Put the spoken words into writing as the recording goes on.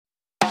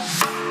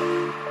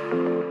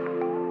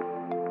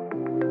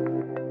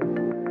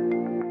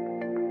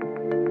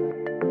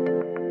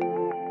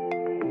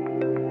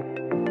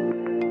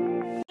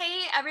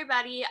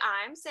everybody.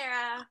 I'm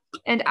Sarah.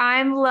 And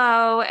I'm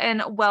Lo,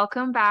 and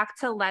welcome back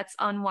to Let's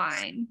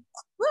Unwind.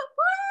 Woo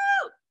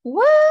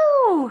woo!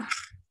 Woo!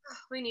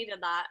 We needed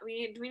that.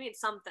 We need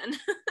something.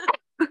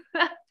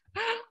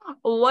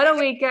 What a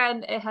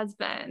weekend it has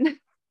been.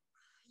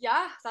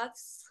 Yeah,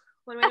 that's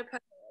one way to put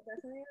it. It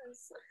definitely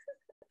is.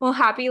 Well,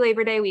 happy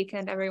Labor Day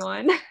weekend,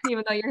 everyone.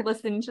 Even though you're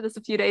listening to this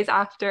a few days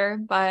after,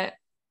 but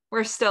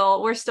we're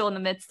still in the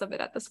midst of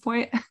it at this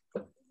point.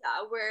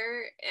 Yeah,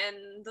 we're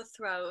in the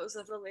throes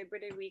of the Labor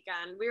Day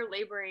weekend. We're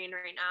laboring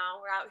right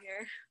now. We're out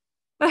here.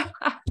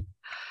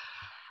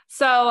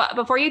 So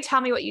before you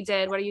tell me what you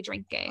did, what are you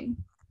drinking?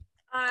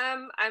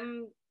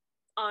 I'm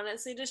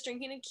honestly just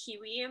drinking a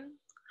kiwi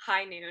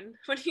high noon.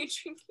 What are you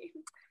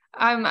drinking?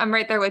 I'm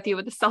right there with you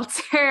with the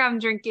seltzer. I'm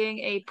drinking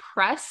a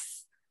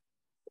Press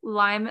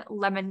lime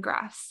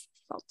lemongrass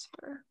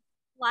seltzer.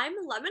 Lime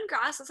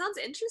lemongrass. That sounds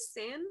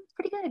interesting.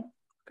 Pretty good.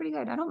 Pretty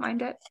good. I don't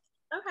mind it.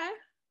 Okay.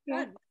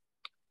 Yeah. Good.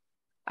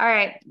 All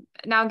right.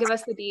 Now give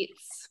us the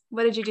beats.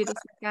 What did you do this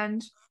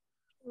weekend?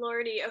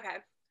 Lordy. Okay.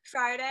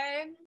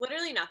 Friday,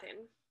 literally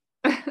nothing.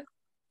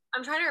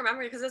 I'm trying to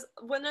remember because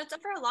when it's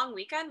for a long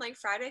weekend, like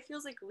Friday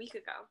feels like a week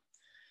ago.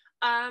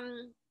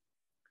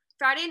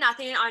 Friday,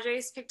 nothing.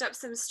 Audrey's picked up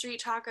some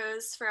street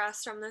tacos for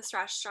us from this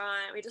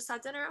restaurant. We just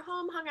had dinner at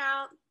home, hung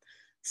out.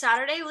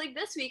 Saturday, like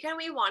this weekend,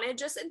 we wanted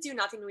just a do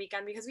nothing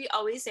weekend because we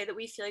always say that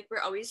we feel like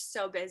we're always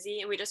so busy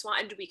and we just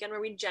want a weekend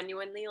where we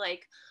genuinely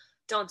like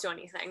don't do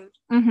anything.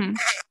 Mm-hmm.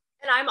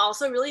 And I'm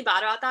also really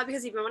bad about that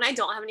because even when I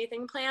don't have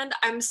anything planned,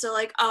 I'm still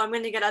like, oh, I'm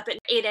going to get up at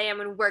 8 a.m.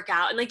 and work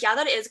out. And like, yeah,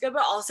 that is good.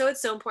 But also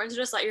it's so important to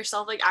just let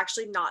yourself like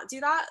actually not do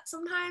that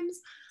sometimes.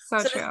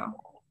 So true.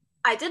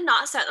 I did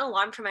not set an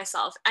alarm for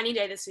myself any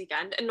day this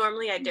weekend. And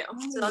normally I do.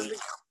 So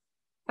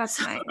that's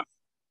nice.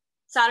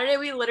 Saturday,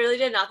 we literally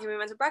did nothing. We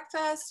went to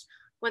breakfast,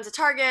 went to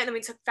Target, and then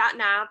we took fat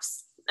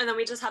naps. And then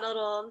we just had a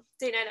little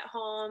date night at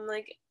home,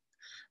 like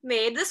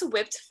made this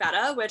whipped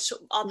feta, which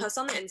I'll post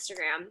on the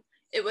Instagram.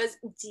 It was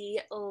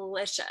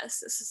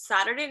delicious.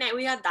 Saturday night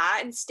we had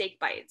that and steak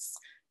bites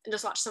and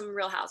just watched some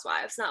Real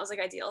Housewives. And that was like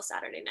ideal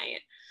Saturday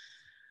night.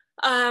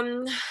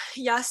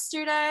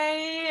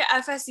 Yesterday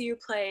FSU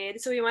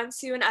played. So we went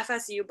to an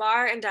FSU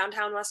bar in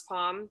downtown West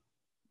Palm.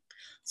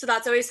 So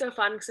that's always so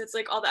fun because it's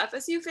like all the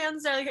FSU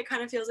fans there. Like it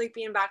kind of feels like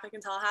being back like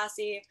in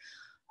Tallahassee.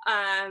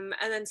 And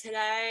then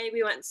today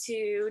we went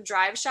to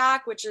Drive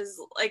Shack, which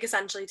is like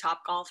essentially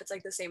Top Golf. It's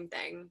like the same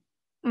thing.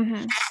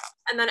 Mm-hmm.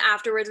 And then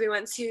afterwards we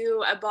went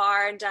to a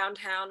bar in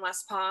downtown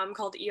West Palm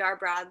called ER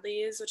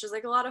Bradley's, which was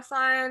like a lot of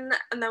fun.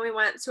 And then we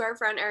went to our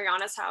friend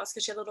Ariana's house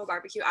because she had a little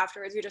barbecue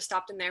afterwards. We just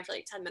stopped in there for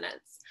like 10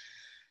 minutes.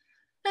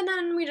 And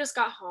then we just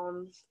got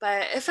home.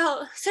 But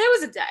today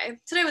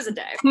was a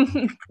day.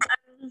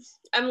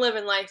 I'm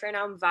living life right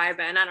now. I'm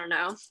vibing. I don't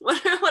know.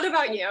 What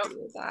about you?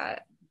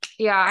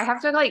 Yeah, I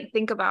have to like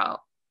think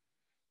about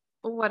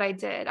what I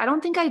did. I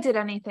don't think I did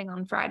anything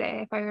on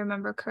Friday, if I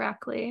remember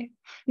correctly.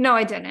 No,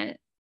 I didn't.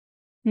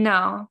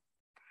 No.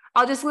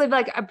 I'll just leave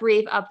like a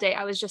brief update.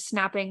 I was just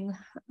snapping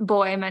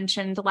boy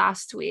mentioned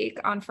last week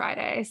on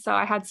Friday. So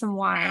I had some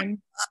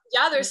wine.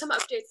 Yeah, there's some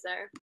updates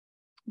there.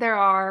 There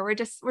are.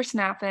 We're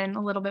snapping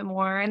a little bit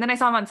more. And then I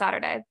saw him on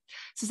Saturday.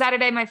 So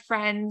Saturday, my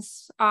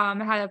friends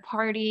had a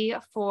party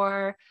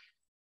for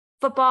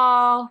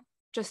football,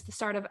 just the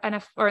start of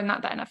NFL, or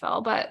not the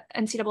NFL, but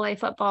NCAA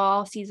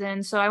football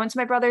season. So I went to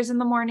my brother's in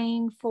the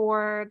morning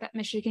for that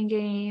Michigan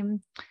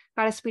game,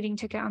 got a speeding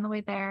ticket on the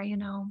way there,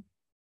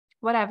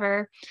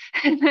 whatever.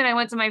 And then I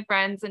went to my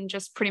friends and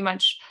just pretty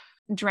much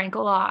drank a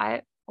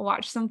lot,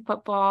 watched some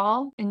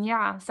football. And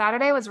yeah,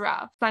 Saturday was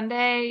rough.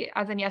 Sunday,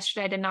 as in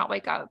yesterday, I did not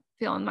wake up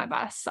feeling my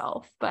best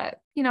self,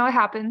 but it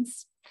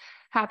happens.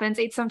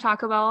 Ate some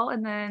Taco Bell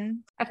and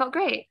then I felt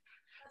great.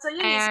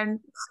 And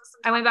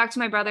I went back to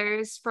my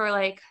brother's for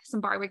like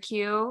some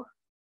barbecue.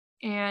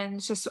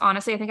 And just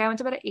honestly, I think I went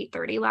to bed at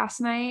 8:30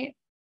 last night.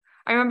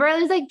 I remember I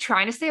was like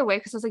trying to stay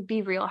awake because I was like,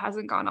 Be Real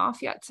hasn't gone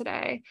off yet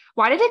today.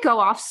 Why did it go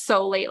off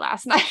so late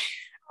last night?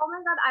 Oh my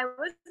God, I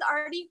was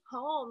already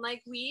home.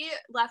 Like we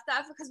left the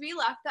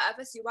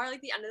FSU bar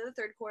like the end of the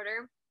third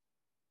quarter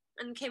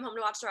and came home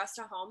to watch the rest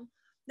at home.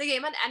 The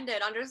game had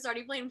ended. Andres was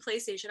already playing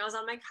PlayStation. I was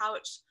on my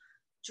couch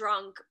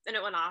drunk and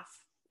it went off.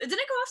 It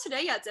didn't go off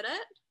today yet, did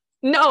it?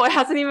 No, it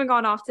hasn't even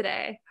gone off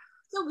today.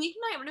 It's a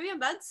weeknight. I'm gonna be in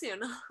bed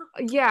soon.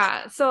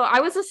 Yeah. So I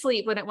was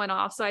asleep when it went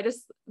off. So I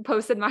just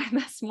posted mine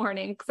this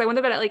morning because I went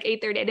to bed at like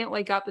 8:30. I didn't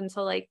wake up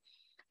until like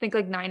I think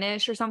like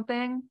 9ish or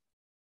something.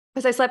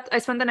 Because I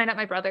spent the night at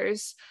my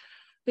brother's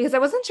because I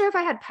wasn't sure if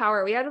I had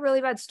power. We had a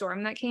really bad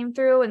storm that came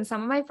through and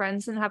some of my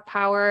friends didn't have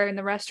power and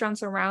the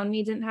restaurants around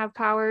me didn't have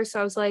power.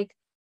 So I was like,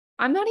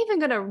 I'm not even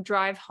going to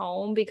drive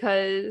home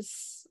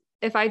because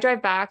if I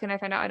drive back and I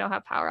find out I don't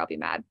have power, I'll be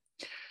mad.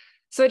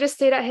 So I just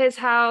stayed at his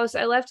house.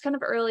 I left kind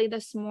of early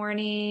this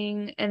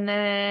morning and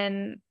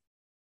then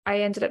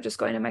I ended up just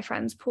going to my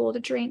friend's pool to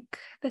drink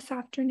this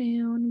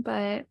afternoon,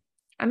 but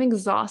I'm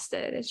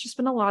exhausted. It's just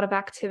been a lot of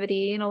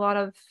activity and a lot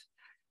of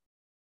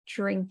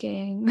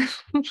drinking,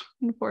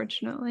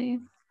 unfortunately.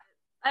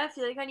 I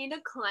feel like I need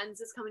to cleanse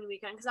this coming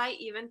weekend because I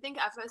even think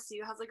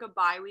FSU has like a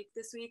bye week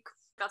this week.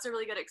 That's a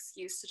really good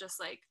excuse to just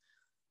like,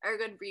 or a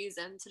good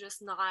reason to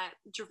just not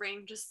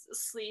drink, just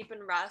sleep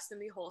and rest and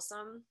be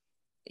wholesome.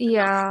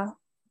 Yeah.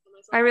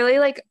 I really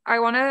like, I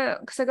want to,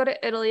 because I go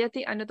to Italy at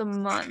the end of the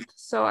month.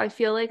 So I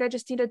feel like I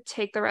just need to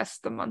take the rest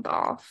of the month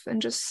off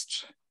and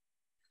just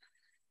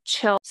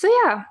chill. So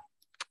yeah,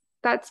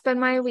 that's been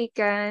my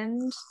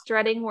weekend.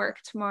 Dreading work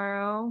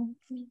tomorrow.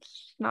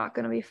 It's not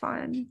going to be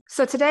fun.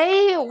 So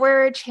today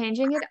we're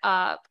changing it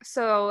up.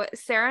 So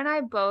Sarah and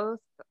I both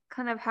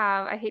kind of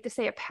have, I hate to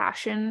say, a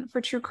passion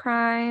for true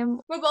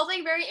crime. We're both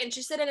like very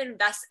interested and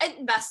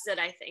invested,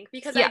 I think,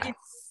 because Yeah.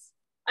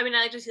 I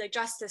like to see like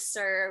justice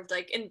served,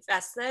 like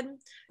invested.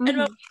 Mm-hmm. And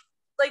when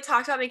we like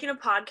talked about making a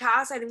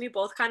podcast, I think we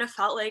both kind of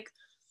felt like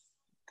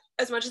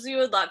as much as we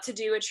would love to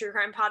do a true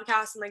crime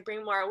podcast and like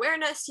bring more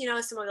awareness, you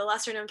know, some of the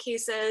lesser known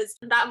cases,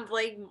 that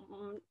like,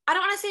 I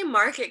don't want to say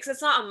market because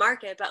it's not a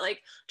market, but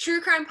like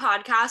true crime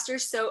podcasts are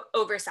so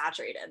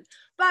oversaturated.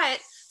 But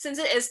since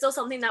it is still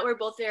something that we're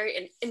both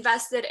very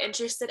invested,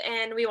 interested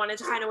in, we wanted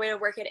to find a way to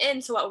work it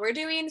into what we're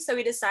doing. So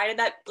we decided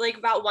that like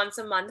about once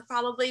a month,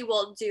 probably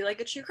we'll do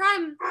like a true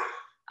crime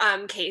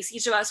case.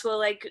 Each of us will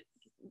like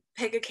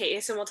pick a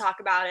case and we'll talk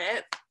about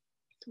it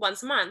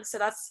once a month. So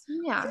that's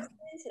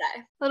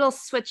today. Little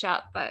switch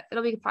up, but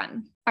it'll be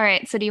fun. All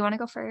right, so do you want to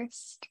go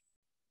first?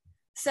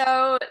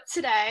 So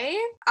today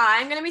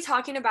I'm going to be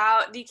talking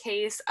about the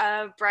case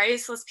of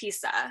Bryce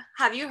Laspisa.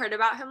 Have you heard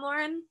about him,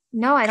 Lauren?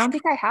 No, I don't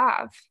think I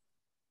have.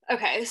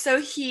 Okay,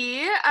 so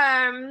he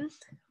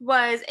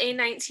was a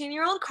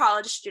 19-year-old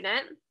college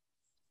student,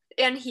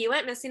 and he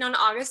went missing on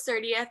August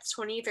 30th,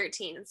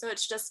 2013. So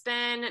it's just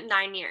been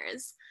 9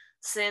 years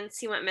since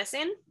he went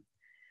missing.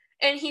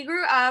 And he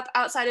grew up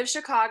outside of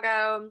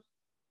Chicago.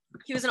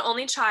 He was an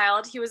only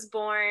child. He was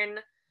born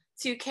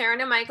to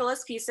Karen and Michael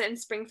Laspisa in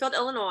Springfield,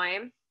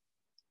 Illinois.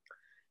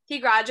 He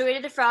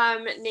graduated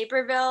from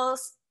Naperville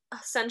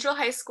Central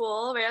High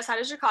School right outside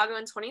of Chicago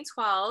in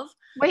 2012.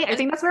 Wait, I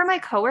think that's where my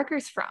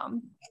coworker's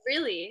from.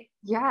 Really?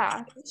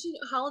 Yeah.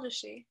 How old is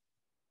she?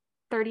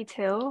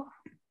 32.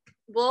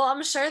 Well,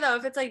 I'm sure though,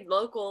 if it's like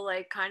local,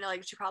 like kind of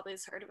like she probably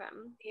has heard of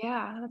him.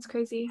 Yeah, that's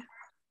crazy.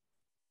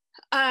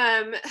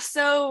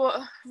 So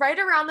right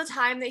around the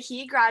time that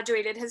he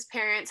graduated, his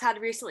parents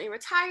had recently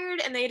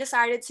retired and they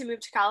decided to move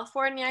to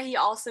California. He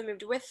also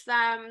moved with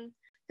them.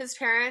 His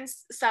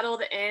parents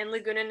settled in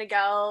Laguna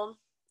Niguel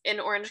in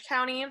Orange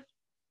County,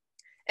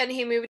 and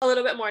he moved a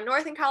little bit more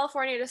north in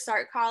California to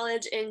start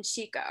college in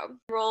Chico.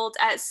 Enrolled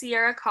at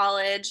Sierra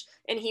College,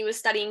 and he was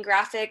studying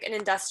graphic and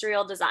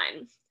industrial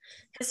design.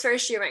 His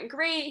first year went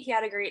great. He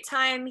had a great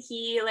time.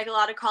 He, like a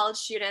lot of college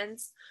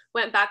students,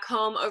 went back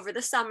home over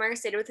the summer,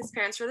 stayed with his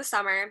parents for the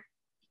summer.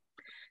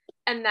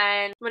 And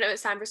then when it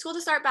was time for school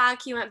to start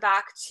back, he went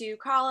back to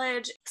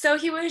college. So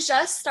he was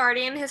just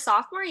starting his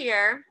sophomore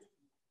year.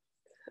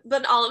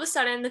 But all of a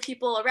sudden, the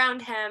people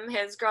around him,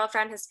 his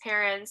girlfriend, his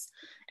parents,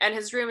 and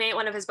his roommate,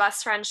 one of his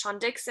best friends, Sean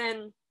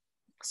Dixon,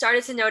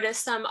 started to notice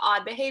some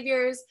odd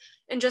behaviors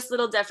and just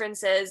little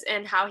differences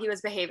in how he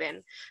was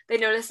behaving. They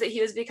noticed that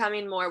he was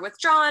becoming more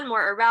withdrawn,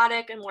 more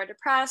erratic, and more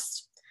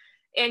depressed.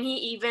 And he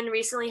even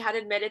recently had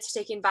admitted to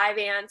taking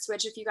Vyvanse,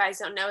 which, if you guys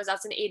don't know,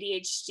 that's an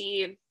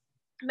ADHD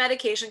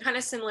medication, kind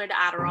of similar to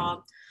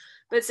Adderall.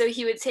 But so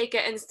he would take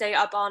it and stay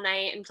up all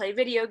night and play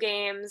video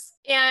games.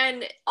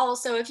 And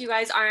also, if you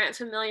guys aren't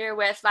familiar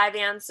with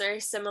Vyvanse or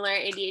similar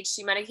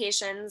ADHD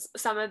medications,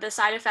 some of the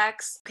side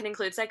effects can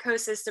include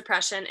psychosis,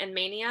 depression, and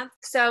mania.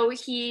 So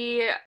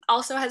he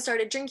also had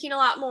started drinking a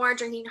lot more,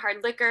 drinking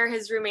hard liquor.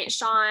 His roommate,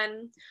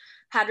 Sean,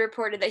 had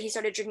reported that he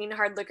started drinking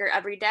hard liquor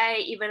every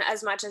day, even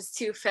as much as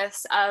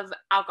 2/5 of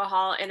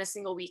alcohol in a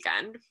single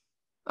weekend.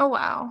 Oh,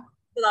 wow.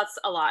 So that's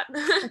a lot.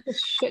 That's a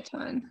shit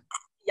ton.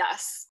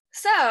 Yes.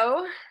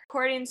 So,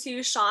 according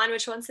to Sean,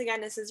 which once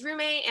again is his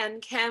roommate,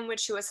 and Kim,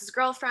 which was his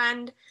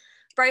girlfriend,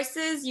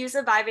 Bryce's use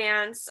of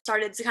Vyvanse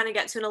started to kind of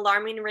get to an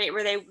alarming rate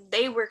where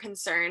they were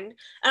concerned.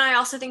 And I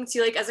also think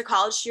too, like as a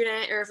college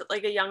student or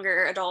like a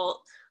younger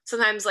adult,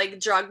 sometimes like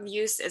drug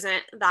use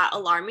isn't that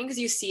alarming because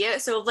you see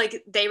it. So if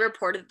like they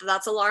reported that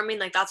that's alarming,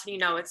 like that's when you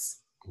know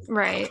it's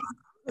right,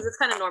 because it's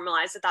kind of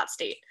normalized at that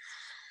state.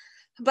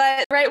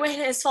 But right when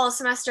his fall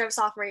semester of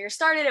sophomore year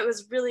started, it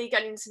was really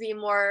getting to be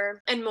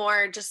more and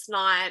more just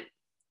not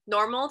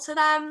normal to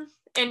them.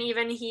 And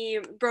even he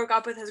broke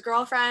up with his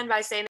girlfriend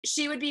by saying that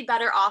she would be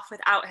better off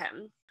without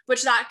him,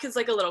 which that is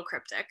like a little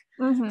cryptic.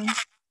 Mm-hmm.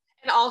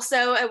 And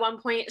also at one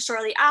point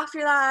shortly after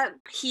that,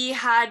 he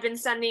had been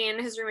sending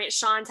his roommate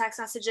Sean text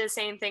messages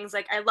saying things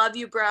like, "I love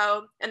you,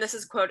 bro." And this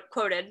is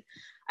quoted,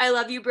 "I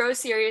love you, bro.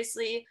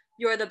 Seriously,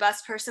 you're the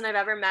best person I've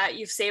ever met.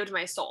 You've saved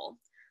my soul."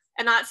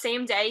 And that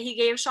same day, he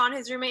gave Sean,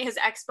 his roommate, his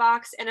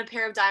Xbox and a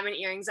pair of diamond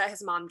earrings that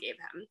his mom gave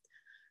him.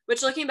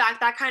 Which, looking back,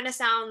 that kind of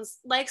sounds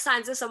like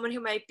signs of someone who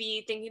might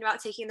be thinking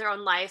about taking their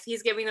own life.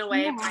 He's giving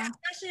away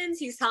possessions.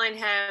 He's telling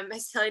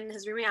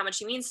his roommate how much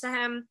he means to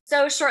him.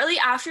 So shortly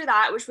after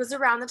that, which was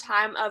around the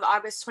time of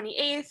August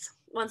 28th,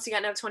 once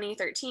again of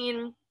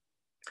 2013,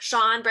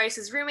 Sean,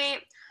 Bryce's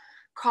roommate,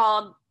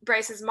 called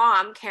Bryce's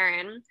mom,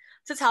 Karen,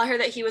 to tell her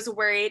that he was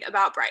worried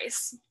about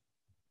Bryce.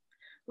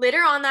 Later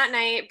on that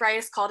night,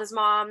 Bryce called his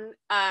mom,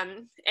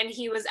 and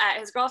he was at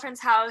his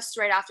girlfriend's house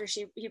right after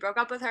he broke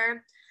up with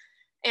her.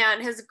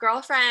 And his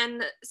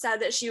girlfriend said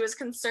that she was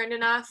concerned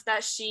enough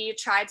that she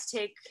tried to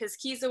take his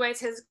keys away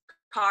to his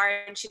car,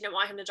 and she didn't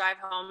want him to drive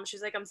home. She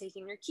was like, I'm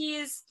taking your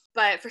keys.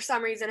 But for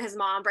some reason,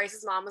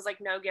 Bryce's mom was like,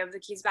 no, give the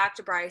keys back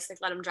to Bryce, like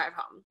let him drive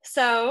home.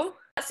 So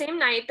that same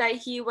night that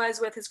he was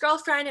with his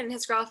girlfriend, and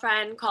his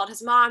girlfriend called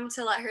his mom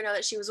to let her know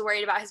that she was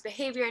worried about his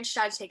behavior and she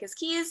tried to take his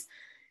keys,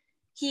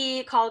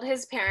 he called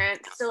his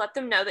parents to let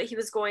them know that he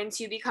was going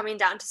to be coming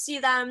down to see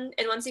them.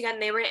 And once again,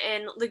 they were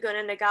in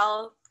Laguna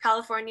Niguel,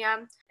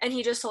 California. And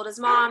he just told his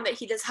mom that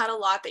he just had a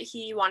lot that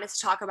he wanted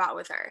to talk about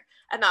with her.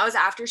 And that was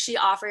after she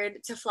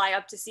offered to fly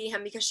up to see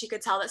him because she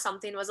could tell that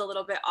something was a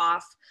little bit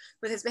off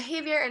with his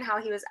behavior and how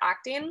he was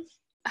acting.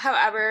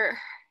 However,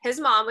 his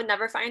mom would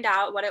never find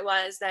out what it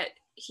was that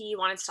he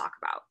wanted to talk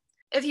about.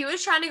 If he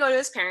was trying to go to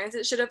his parents,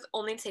 it should have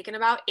only taken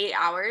about 8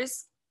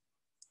 hours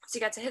to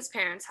get to his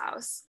parents'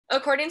 house.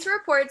 According to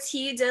reports,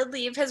 he did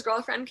leave his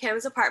girlfriend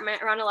Kim's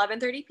apartment around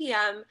 11:30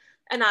 p.m.,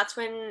 and that's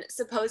when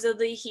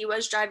supposedly he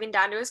was driving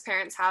down to his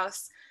parents'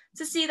 house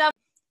to see them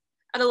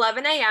at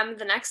 11 a.m.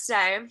 the next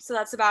day. So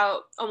that's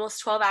about almost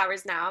 12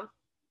 hours now.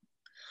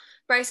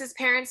 Bryce's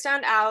parents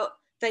found out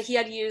that he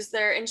had used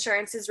their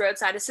insurance's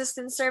roadside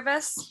assistance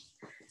service,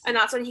 and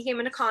that's when he came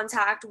into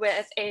contact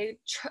with a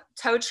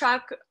tow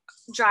truck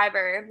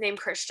driver named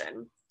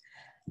Christian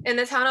in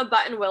the town of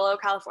Buttonwillow,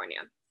 California.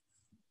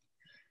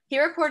 He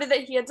reported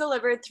that he had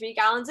delivered 3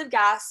 gallons of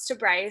gas to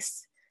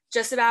Bryce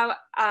just about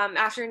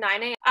after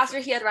 9 a.m. after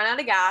he had run out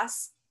of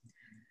gas.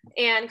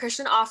 And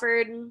Christian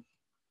offered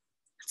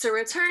to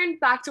return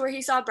back to where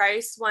he saw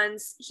Bryce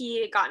once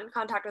he got in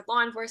contact with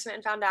law enforcement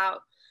and found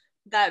out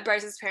that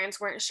Bryce's parents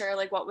weren't sure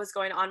like what was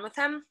going on with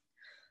him.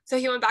 So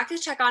he went back to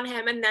check on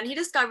him, and then he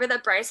discovered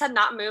that Bryce had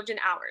not moved in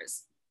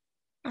hours.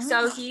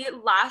 So he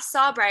last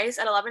saw Bryce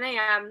at 11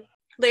 a.m.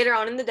 Later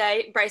on in the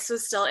day, Bryce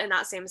was still in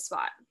that same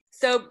spot.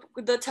 So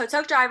the tow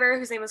truck driver,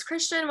 whose name was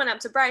Christian, went up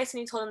to Bryce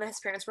and he told him that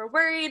his parents were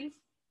worried.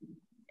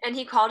 And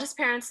he called his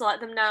parents to let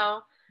them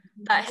know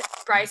that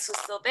Bryce was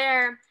still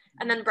there.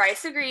 And then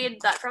Bryce agreed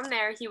that from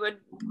there he would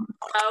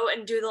go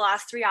and do the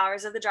last 3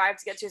 hours of the drive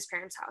to get to his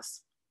parents'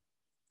 house.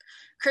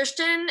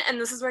 Christian, and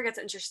this is where it gets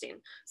interesting.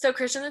 So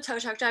Christian, the tow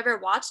truck driver,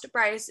 watched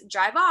Bryce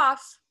drive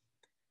off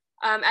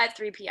at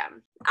 3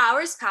 p.m.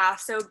 Hours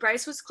passed, so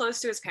Bryce was close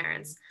to his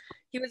parents.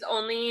 He was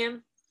only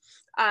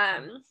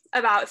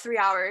about 3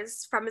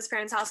 hours from his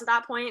parents' house at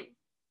that point.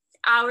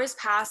 Hours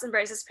passed and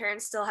Bryce's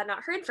parents still had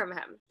not heard from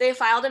him. They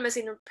filed a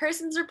missing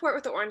persons report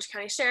with the Orange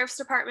County Sheriff's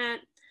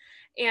Department,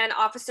 and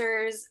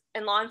officers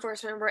and law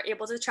enforcement were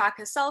able to track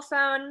his cell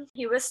phone.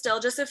 He was still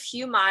just a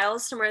few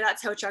miles from where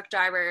that tow truck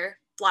driver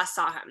last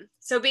saw him.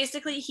 So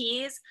basically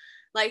he's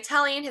like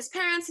telling his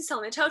parents, he's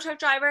telling the tow truck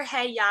driver,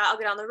 hey, yeah, I'll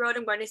get on the road,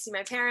 I'm going to see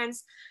my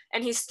parents,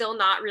 and he's still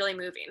not really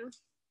moving.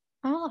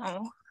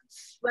 Oh.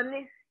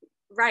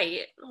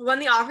 When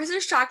the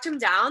officers tracked him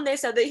down, they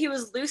said that he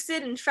was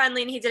lucid and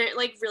friendly, and he didn't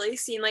like really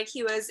seem like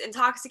he was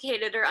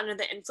intoxicated or under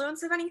the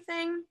influence of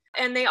anything.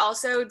 And they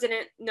also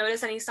didn't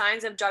notice any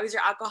signs of drugs or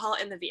alcohol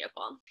in the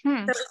vehicle.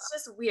 So it's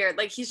just weird.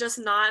 Like, he's just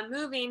not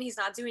moving. He's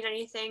not doing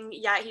anything,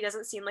 yet he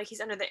doesn't seem like he's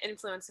under the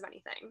influence of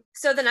anything.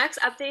 So the next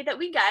update that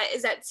we get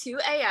is at 2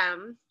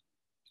 a.m.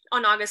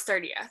 on August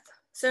 30th.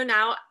 So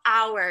now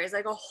hours,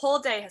 like a whole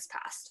day has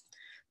passed.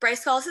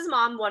 Bryce calls his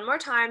mom one more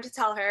time to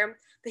tell her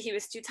that he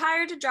was too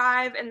tired to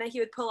drive and that he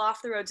would pull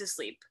off the road to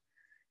sleep.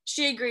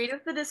 She agreed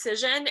with the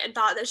decision and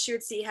thought that she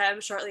would see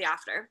him shortly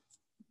after.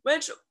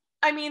 Which,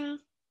 I mean,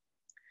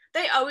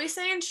 they always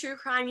say in true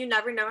crime, you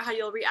never know how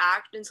you'll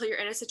react until you're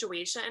in a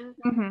situation.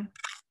 Mm-hmm.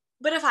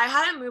 But if I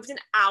hadn't moved in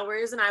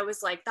hours and I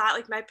was like that,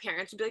 like my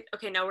parents would be like,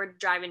 okay, no, we're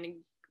driving to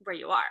where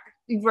you are.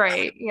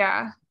 Right,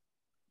 yeah.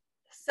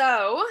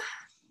 So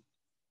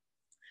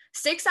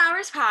 6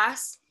 hours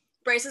pass,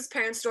 Bryce's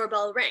parents'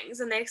 doorbell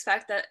rings and they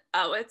expect that,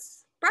 oh,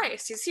 it's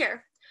Bryce, he's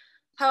here.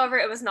 However,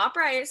 it was not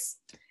Bryce.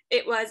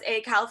 It was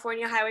a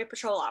California Highway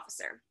Patrol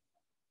officer.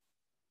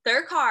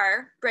 Their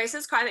car,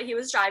 Bryce's car that he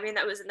was driving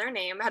that was in their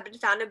name, had been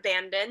found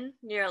abandoned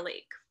near a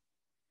lake.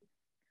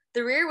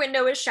 The rear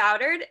window was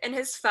shattered and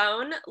his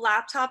phone,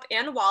 laptop,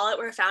 and wallet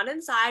were found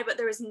inside, but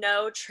there was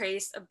no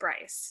trace of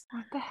Bryce.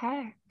 What the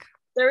heck?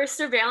 There was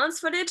surveillance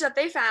footage that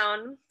they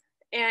found,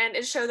 and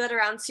it showed that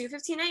around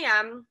 2:15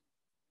 a.m.,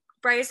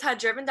 Bryce had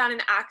driven down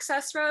an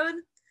access road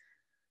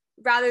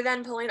rather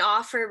than pulling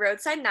off for a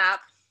roadside nap.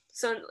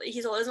 So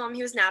he told his mom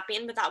he was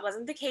napping, but that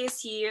wasn't the case.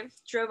 He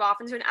drove off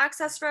into an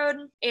access road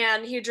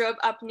and he drove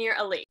up near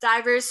a lake.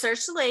 Divers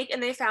searched the lake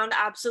and they found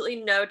absolutely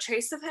no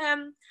trace of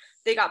him.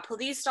 They got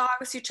police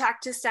dogs who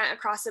tracked his scent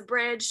across a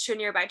bridge to a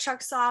nearby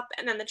truck stop,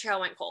 and then the trail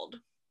went cold.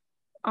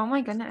 Oh my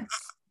goodness.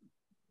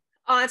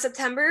 On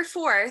September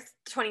 4th,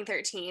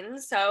 2013,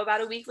 so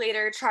about a week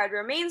later, charred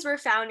remains were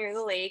found near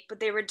the lake,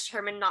 but they were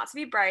determined not to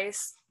be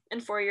Bryce.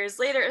 And 4 years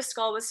later, a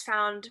skull was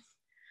found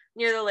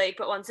near the lake,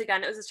 but once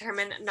again, it was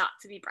determined not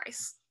to be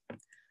Bryce.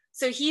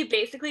 So he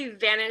basically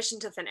vanished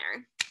into thin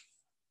air.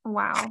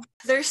 Wow.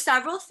 There's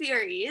several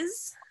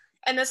theories,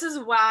 and this is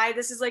why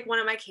this is like one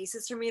of my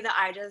cases for me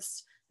that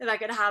if I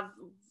could have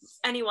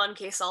any one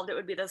case solved, it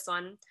would be this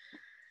one.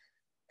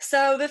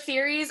 So the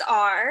theories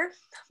are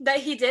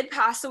that he did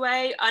pass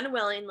away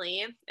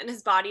unwillingly and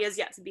his body is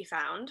yet to be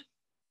found.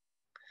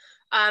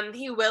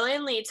 He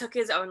willingly took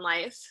his own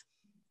life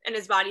and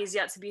his body is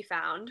yet to be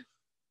found.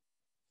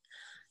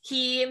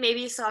 He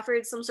maybe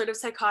suffered some sort of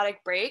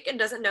psychotic break and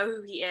doesn't know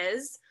who he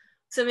is.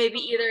 So maybe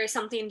either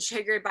something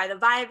triggered by the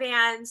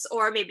Vyvanse,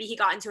 or maybe he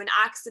got into an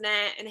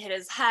accident and hit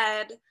his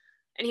head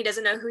and he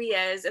doesn't know who he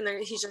is and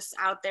he's just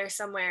out there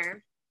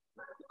somewhere.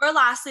 Or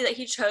lastly, that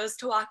he chose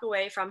to walk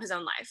away from his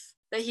own life,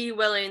 that he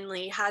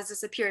willingly has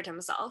disappeared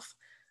himself.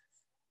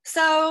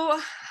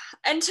 So,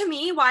 and to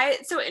me, why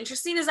it's so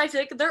interesting is I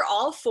feel like they're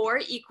all four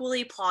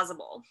equally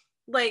plausible.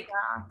 Like,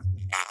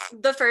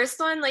 the first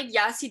one, like,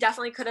 yes, he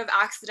definitely could have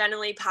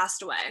accidentally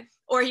passed away,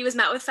 or he was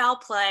met with foul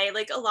play.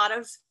 Like, a lot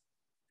of,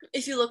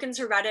 if you look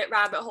into Reddit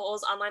rabbit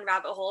holes, online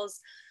rabbit holes,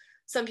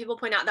 some people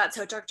point out that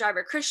tow truck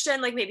driver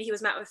Christian, like maybe he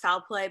was met with foul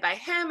play by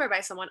him or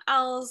by someone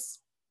else.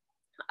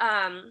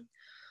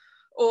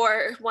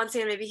 Or once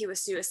again, maybe he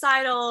was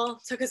suicidal,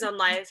 took his own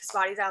life, his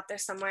body's out there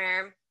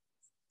somewhere.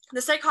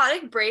 The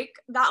psychotic break,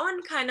 that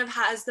one kind of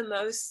has the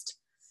most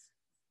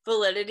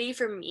validity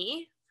for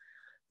me.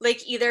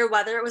 Like either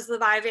whether it was the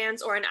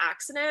Vyvanse or an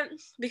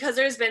accident, because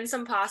there's been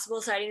some possible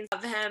sightings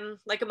of him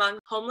like among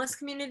homeless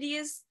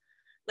communities.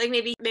 Like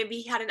maybe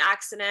he had an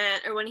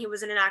accident, or when he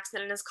was in an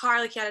accident in his car,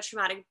 like he had a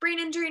traumatic brain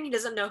injury and he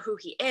doesn't know who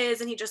he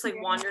is and he just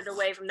like wandered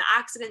away from the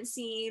accident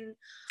scene.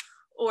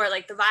 Or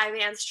like the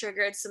Vyvanse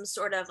triggered some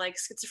sort of like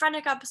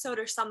schizophrenic episode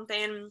or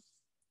something.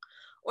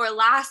 Or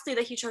lastly,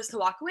 that he chose to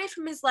walk away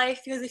from his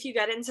life, because if you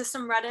get into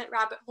some Reddit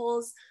rabbit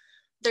holes,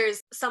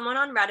 there's someone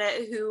on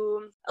Reddit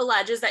who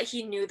alleges that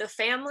he knew the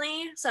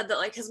family, said that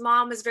like his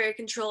mom was very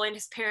controlling,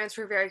 his parents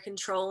were very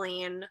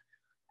controlling,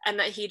 and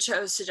that he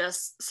chose to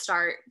just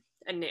start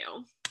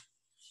anew.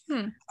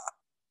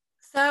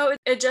 So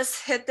it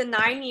just hit the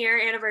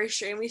 9-year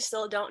anniversary and we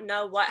still don't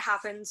know what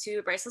happened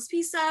to Bryceless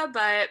Pizza,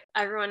 but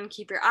everyone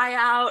keep your eye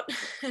out.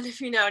 And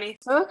if you know anything.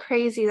 So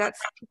crazy that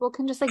people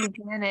can just like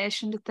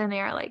vanish into thin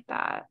air like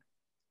that.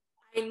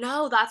 I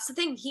know, that's the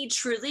thing. He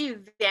truly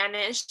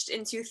vanished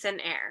into thin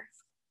air.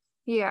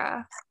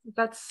 Yeah,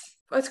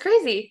 it's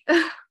crazy.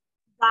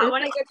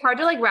 It's hard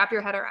to like wrap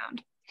your head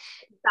around.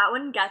 That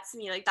one gets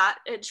me, like that,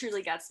 it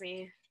truly gets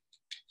me.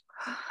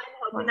 I'm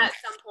hoping that at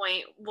some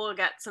point we'll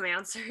get some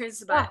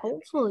answers, but yeah,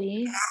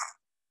 hopefully.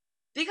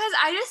 Because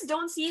I just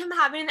don't see him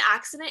having an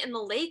accident in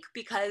the lake,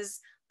 because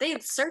they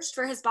had searched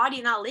for his body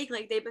in that lake.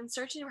 Like they've been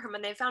searching for him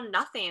and they found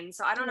nothing.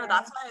 So I don't know.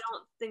 That's why I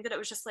don't think that it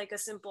was just like a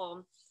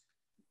simple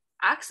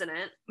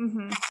accident.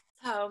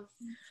 So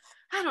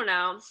I don't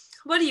know.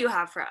 What do you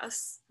have for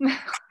us?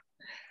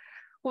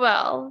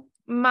 Well,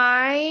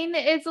 mine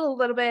is a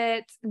little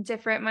bit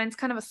different. Mine's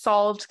kind of a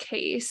solved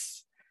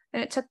case,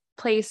 and it took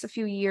place a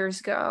few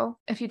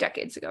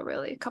decades ago,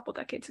 really, a couple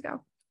decades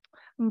ago.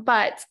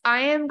 But I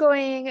am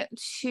going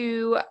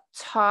to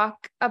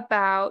talk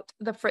about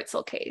the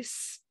Fritzl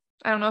case.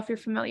 I don't know if you're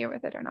familiar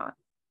with it or not.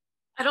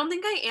 I don't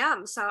think I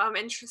am, so I'm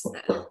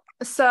interested.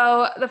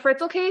 So the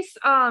Fritzl case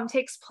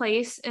takes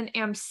place in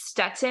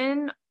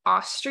Amstetten,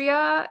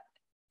 Austria.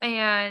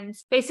 And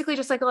basically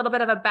just like a little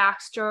bit of a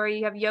backstory,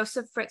 you have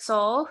Josef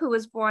Fritzl, who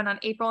was born on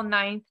April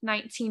 9th,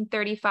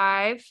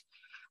 1935.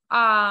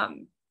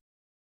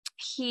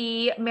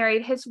 He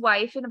married his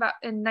wife in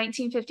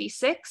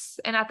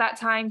 1956. And at that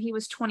time he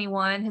was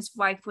 21. His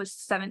wife was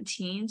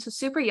 17. So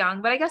super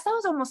young, but I guess that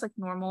was almost like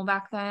normal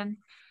back then.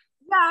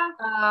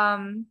 Yeah.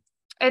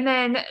 And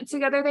then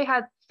together they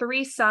had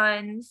 3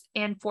 sons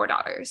and 4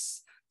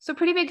 daughters. So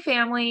pretty big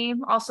family,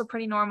 also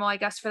pretty normal, I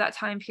guess, for that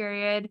time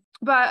period.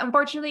 But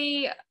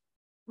unfortunately,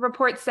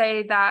 reports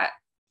say that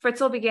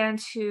Fritzl began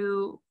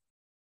to,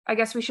 I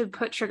guess we should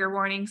put trigger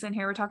warnings in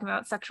here. We're talking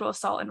about sexual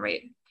assault and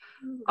rape,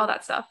 all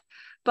that stuff.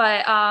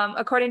 But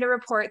according to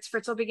reports,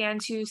 Fritzl began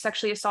to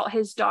sexually assault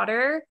his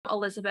daughter,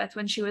 Elizabeth,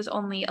 when she was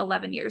only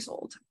 11 years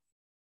old.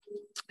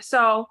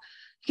 So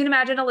you can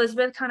imagine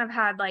Elizabeth kind of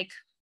had like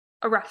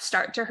a rough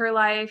start to her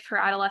life, her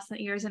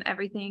adolescent years and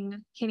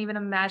everything. Can't even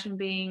imagine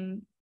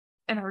being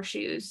in her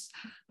shoes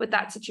with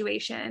that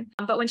situation.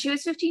 But when she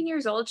was 15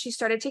 years old, she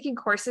started taking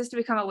courses to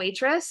become a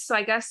waitress. So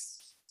I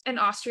guess in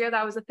Austria,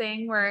 that was a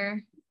thing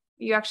where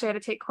you actually had to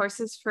take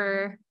courses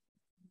for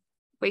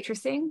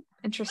waitressing.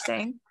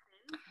 Interesting.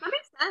 That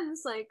makes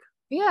sense. Like,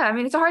 yeah, I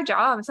mean, it's a hard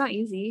job. It's not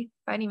easy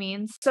by any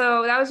means.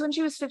 So that was when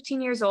she was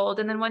 15 years old.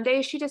 And then one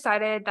day she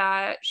decided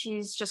that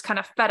she's just kind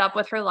of fed up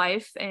with her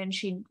life and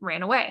she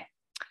ran away.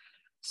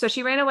 So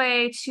she ran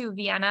away to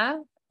Vienna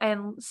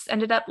and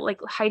ended up like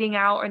hiding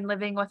out and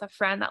living with a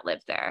friend that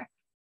lived there.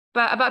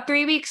 But about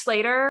 3 weeks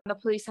later, the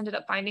police ended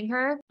up finding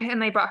her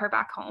and they brought her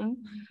back home.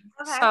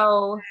 Okay.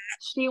 So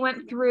she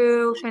went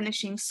through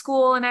finishing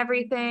school and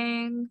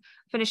everything,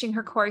 finishing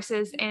her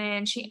courses,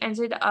 and she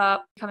ended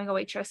up becoming a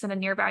waitress in a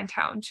nearby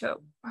town to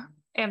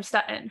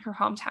Amstetten, her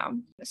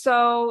hometown.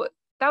 So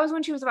that was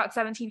when she was about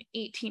 17,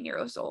 18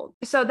 years old.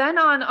 So then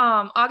on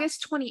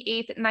August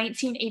 28th,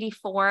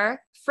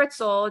 1984,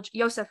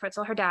 Josef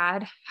Fritzl, her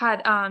dad,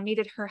 had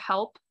needed her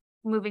help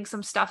moving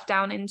some stuff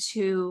down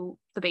into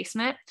the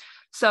basement.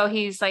 So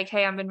he's like,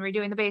 hey, I've been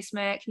redoing the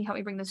basement. Can you help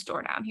me bring this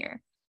door down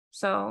here?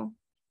 So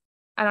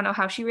I don't know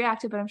how she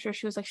reacted, but I'm sure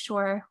she was like,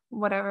 sure,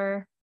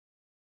 whatever.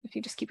 If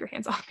you just keep your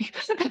hands off me.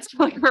 That's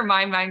like where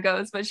my mind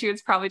goes. But she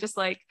was probably just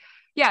like,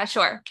 yeah,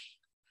 sure.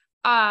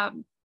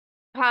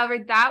 However,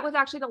 that was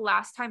actually the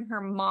last time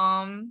her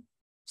mom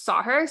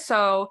saw her.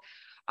 So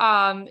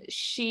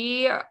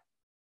she,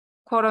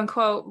 quote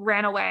unquote,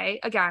 ran away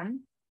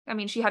again. I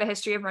mean, she had a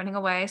history of running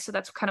away. So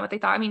that's kind of what they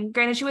thought. I mean,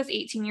 granted, she was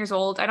 18 years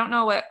old. I don't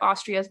know what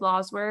Austria's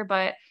laws were,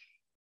 but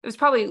it was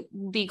probably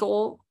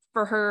legal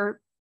for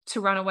her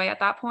to run away at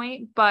that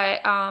point.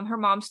 But her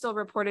mom still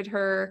reported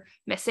her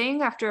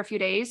missing after a few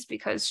days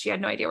because she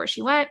had no idea where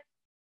she went.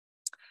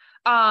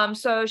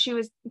 So she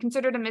was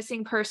considered a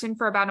missing person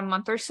for about a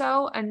month or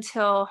so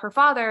until her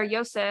father,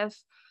 Josef,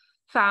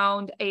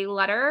 found a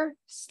letter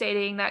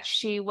stating that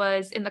she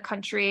was in the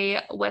country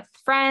with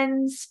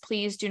friends.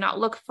 Please do not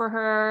look for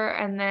her.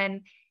 And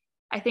then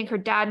I think her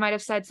dad might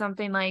have said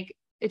something like,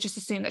 it just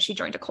assumed that she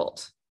joined a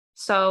cult.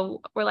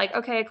 So we're like,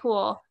 okay,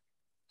 cool.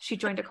 She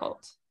joined a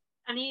cult.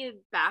 Any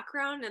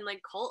background in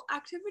like cult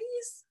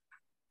activities?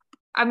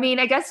 I mean,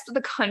 I guess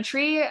the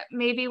country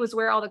maybe was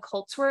where all the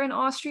cults were in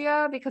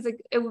Austria, because it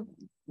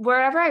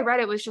wherever I read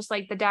it was just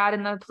like the dad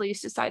and the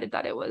police decided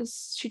that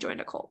she joined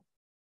a cult,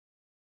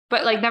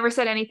 but like never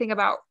said anything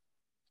about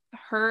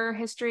her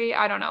history.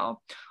 I don't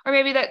know. Or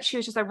maybe that she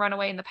was just a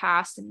runaway in the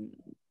past and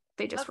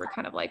they just were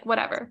kind of like,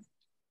 whatever.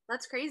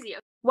 That's crazy.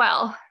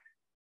 Well,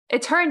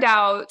 it turned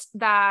out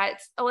that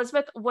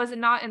Elizabeth was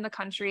not in the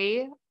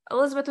country.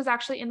 Elizabeth was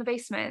actually in the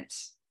basement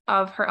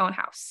of her own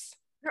house.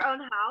 Her own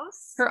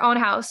house? Her own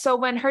house. So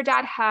when her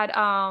dad had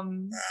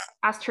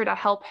asked her to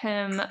help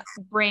him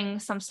bring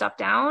some stuff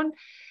down,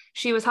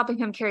 she was helping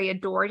him carry a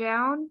door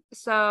down.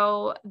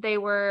 So they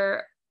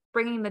were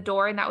bringing the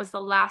door, and that was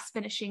the last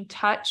finishing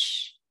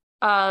touch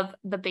of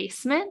the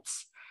basement.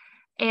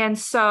 And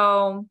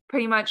so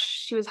pretty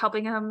much she was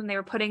helping him and they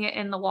were putting it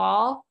in the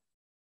wall.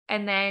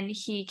 And then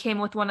he came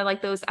with one of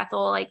like those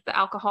ethyl, like the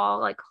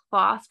alcohol, like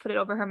cloths, put it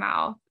over her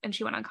mouth, and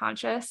she went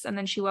unconscious. And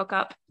then she woke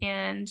up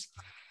and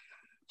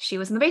she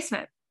was in the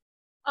basement.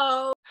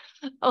 Oh.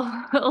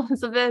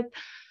 Elizabeth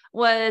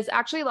was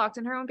actually locked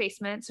in her own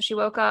basement. So she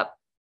woke up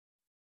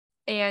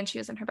and she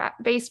was in her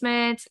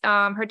basement.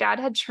 Her dad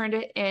had turned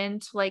it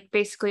into like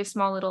basically a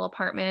small little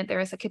apartment. There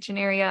was a kitchen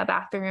area, a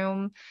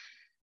bathroom,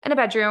 and a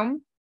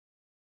bedroom.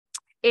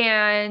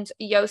 And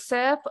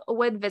Josef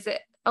would visit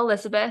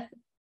Elizabeth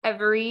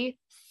every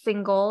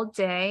single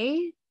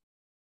day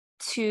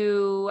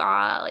to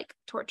like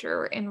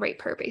torture and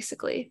rape her,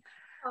 basically.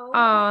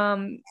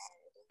 Oh.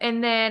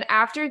 And then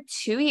after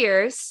 2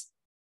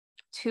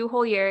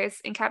 whole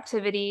years in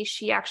captivity,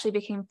 she actually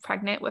became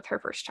pregnant with her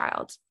first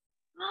child.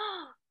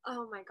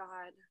 Oh my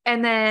God.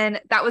 And then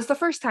that was the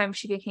first time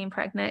she became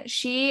pregnant.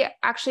 She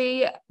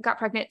actually got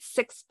pregnant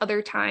 6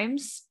 other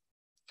times.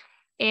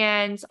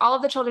 And all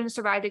of the children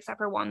survived except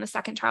for one. The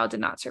second child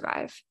did not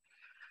survive.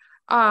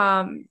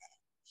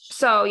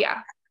 So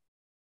yeah.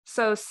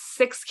 So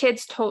 6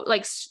 kids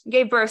like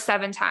gave birth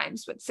 7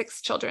 times, but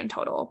 6 children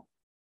total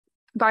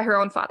by her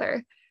own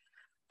father.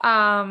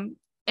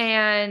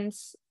 And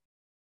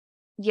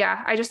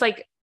yeah, I just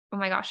like, oh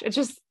my gosh, it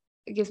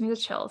gives me the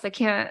chills. I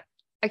can't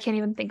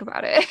even think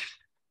about it.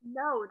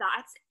 No,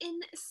 that's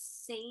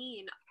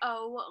insane.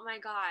 Oh my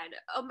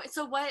God.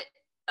 So what?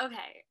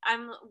 Okay.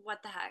 What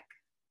the heck?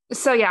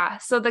 So yeah,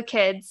 so the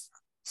kids.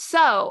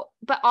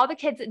 But all the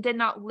kids did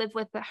not live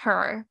with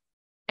her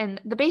in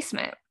the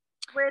basement.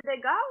 Where'd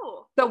they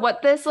go? So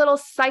what this little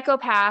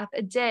psychopath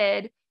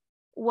did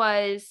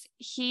was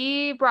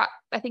he brought,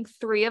 I think,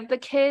 3 of the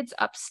kids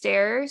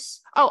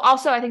upstairs. Oh,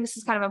 also, I think this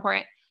is kind of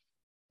important.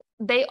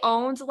 They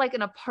owned like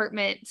an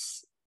apartment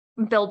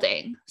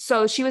building.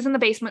 So she was in the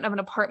basement of an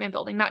apartment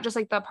building, not just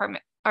like the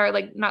apartment, or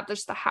like not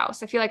just the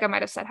house. I feel like I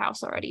might have said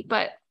house already,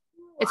 but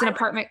it's an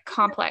apartment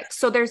complex.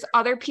 So there's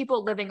other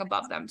people living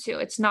above them too.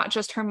 It's not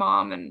just her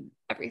mom and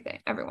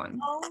everyone.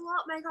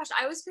 Oh my gosh.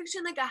 I was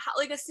picturing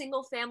like a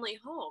single family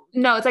home.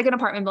 No, it's like an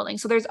apartment building.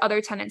 So there's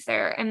other tenants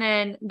there. And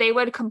then they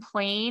would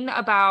complain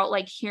about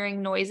like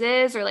hearing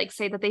noises or like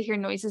say that they hear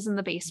noises in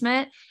the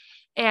basement.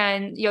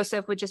 And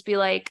Josef would just be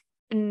like,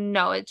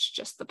 no, it's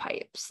just the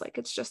pipes. Like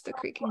it's just the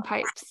creaking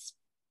pipes.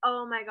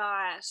 Oh my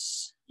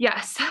gosh.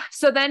 Yes.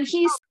 So then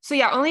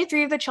only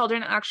 3 of the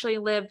children actually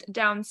lived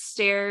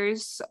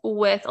downstairs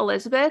with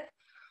Elizabeth.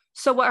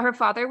 So what her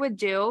father would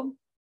do,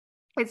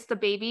 it's the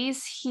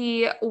babies,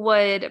 he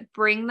would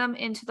bring them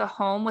into the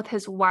home with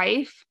his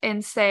wife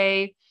and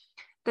say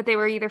that they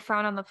were either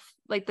found on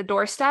the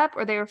doorstep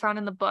or they were found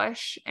in the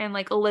bush. And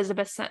like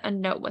Elizabeth sent a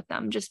note with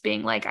them just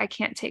being like, I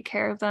can't take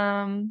care of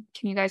them.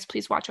 Can you guys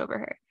please watch over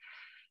her?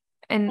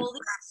 And holy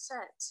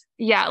shit.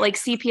 Yeah, like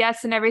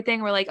CPS and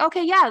everything were like,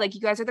 okay, yeah, like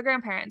you guys are the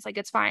grandparents, like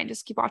it's fine,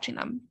 just keep watching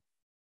them.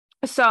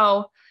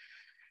 So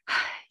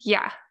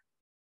yeah,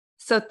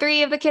 So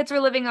 3 of the kids were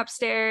living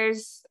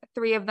upstairs,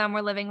 3 of them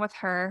were living with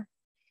her.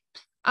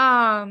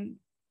 And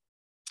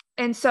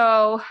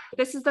so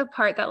this is the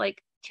part that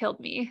like killed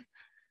me.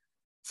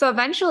 So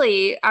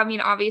eventually, I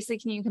mean,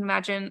 obviously, you can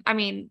imagine, I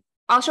mean,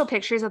 I'll show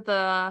pictures of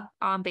the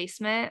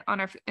basement on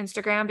our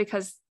Instagram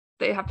because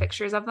they have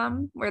pictures of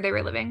them where they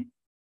were living.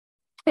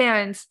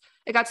 And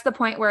it got to the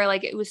point where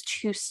like it was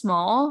too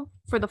small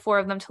for the 4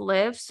 of them to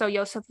live. So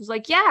Yosef was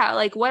like, yeah,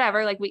 like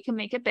whatever, like we can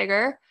make it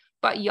bigger,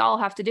 but y'all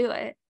have to do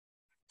it.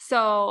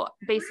 So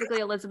basically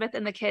Elizabeth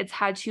and the kids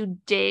had to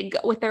dig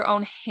with their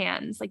own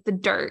hands, like the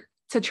dirt,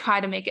 to try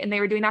to make it. And they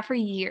were doing that for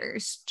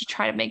years to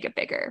try to make it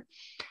bigger.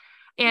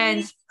 And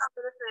this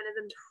man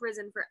is in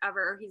prison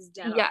forever. He's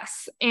dead.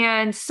 Yes.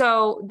 And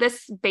so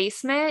this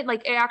basement,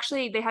 like it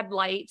actually, they had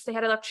lights, they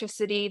had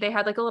electricity, they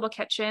had like a little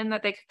kitchen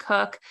that they could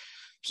cook.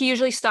 He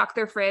usually stocked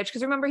their fridge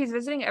because remember, he's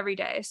visiting every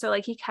day. So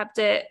like he kept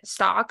it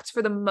stocked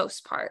for the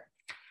most part.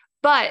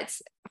 But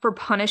for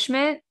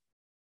punishment,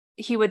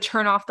 he would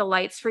turn off the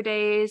lights for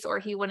days or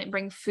he wouldn't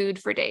bring food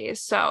for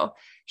days. So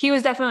he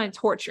was definitely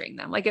torturing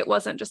them. Like it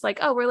wasn't just like,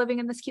 oh, we're living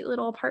in this cute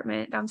little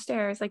apartment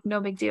downstairs. Like no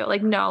big deal.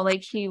 Like no,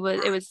 like it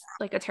was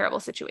like a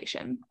terrible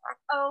situation.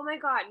 Oh my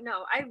God.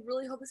 No, I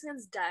really hope this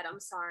man's dead. I'm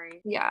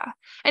sorry. Yeah.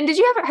 And have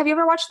you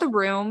ever watched The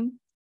Room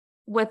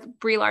with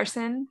Brie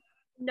Larson?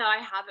 No, I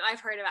haven't.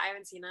 I've heard of it. I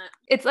haven't seen it.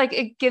 It's like,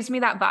 it gives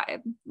me that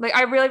vibe. Like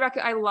I really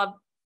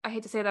I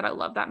hate to say that I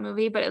love that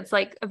movie, but it's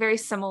like a very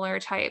similar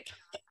type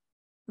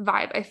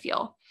vibe, I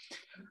feel.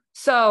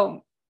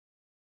 So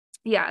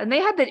yeah, and they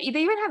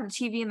even had the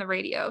TV and the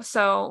radio.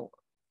 So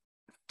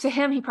to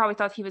him, he probably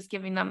thought he was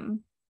giving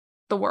them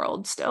the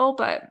world still,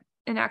 but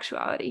in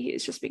actuality, he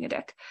was just being a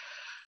dick.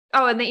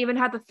 Oh, and they even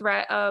had the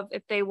threat of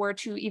if they were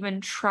to even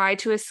try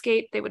to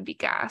escape, they would be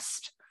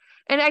gassed.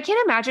 And I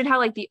can't imagine how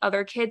like the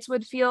other kids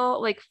would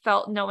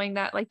felt knowing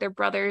that like their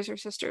brothers or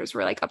sisters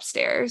were like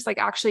upstairs, like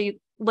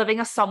actually living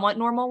a somewhat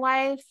normal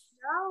life.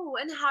 No,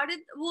 and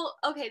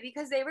okay,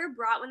 because they were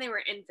brought when they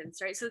were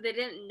infants, right? So they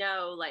didn't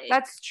know, like.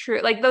 That's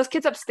true. Like those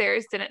kids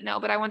upstairs didn't know,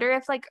 but I wonder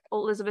if like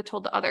Elizabeth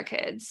told the other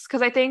kids,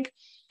 because I think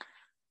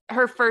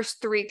her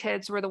first 3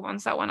 kids were the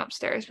ones that went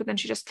upstairs, but then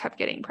she just kept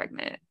getting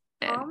pregnant.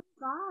 Oh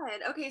my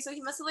God. Okay, so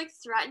he must have like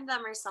threatened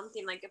them or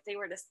something, like if they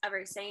were to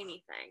ever say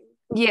anything.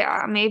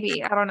 Yeah,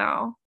 maybe. I don't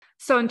know.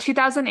 So in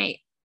 2008,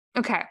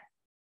 okay,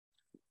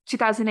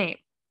 2008.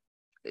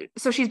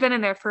 So she's been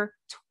in there for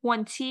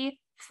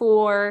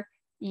 24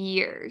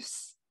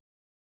 years,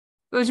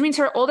 which means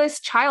her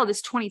oldest child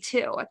is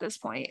 22 at this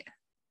point.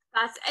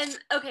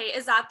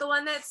 Is that the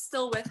one that's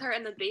still with her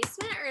in the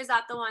basement, or is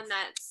that the one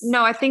that's...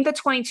 No, I think the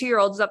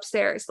 22-year-old's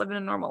upstairs living a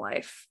normal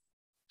life.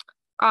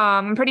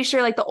 I'm pretty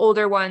sure like the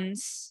older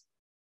ones,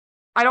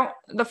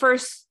 the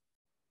first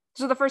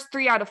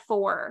 3 out of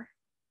 4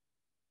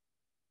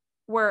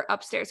 were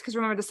upstairs because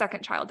remember the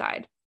second child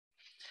died.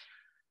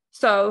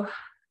 So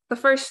the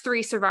first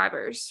 3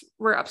 survivors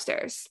were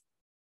upstairs.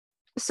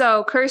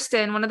 So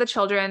Kirsten, one of the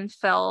children,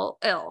 fell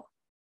ill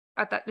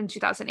in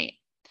 2008.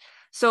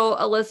 So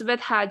Elizabeth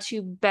had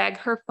to beg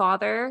her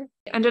father,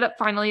 ended up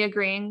finally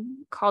agreeing,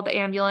 called the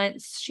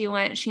ambulance. She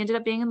ended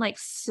up being in like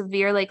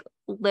severe like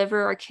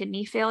liver or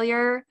kidney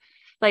failure,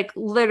 like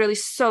literally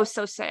so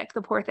sick,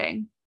 the poor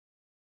thing.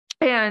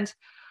 And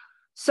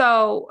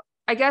so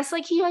I guess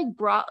like he like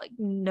brought like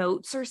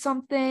notes or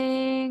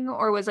something,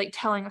 or was like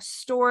telling a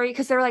story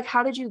because they're like,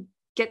 how did you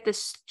get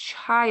this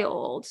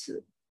child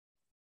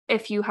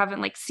if you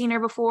haven't like seen her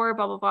before,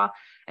 blah, blah, blah.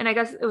 And I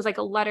guess it was like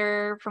a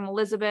letter from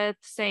Elizabeth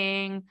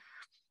saying,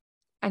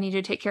 I need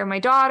you to take care of my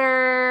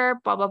daughter,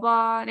 blah, blah,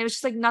 blah. And it was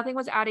just like, nothing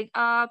was adding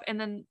up. And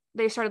then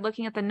they started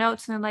looking at the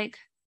notes and they're like,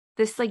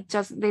 this like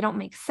they don't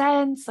make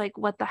sense. Like,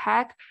 what the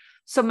heck?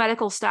 So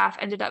medical staff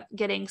ended up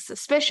getting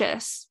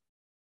suspicious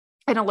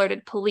and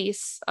alerted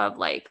police of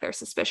like their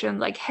suspicion,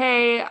 like,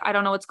 hey, I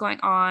don't know what's going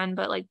on,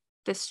 but like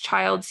this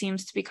child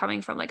seems to be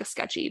coming from like a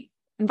sketchy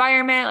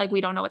environment. Like,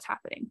 we don't know what's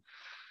happening.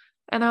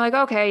 And they're like,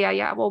 okay,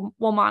 yeah, we'll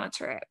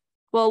monitor it.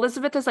 Well,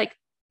 Elizabeth is like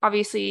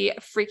obviously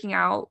freaking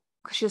out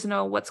because she doesn't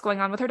know what's going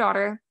on with her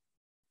daughter.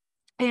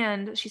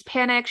 And she's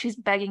panicked. She's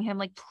begging him,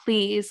 like,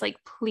 please, let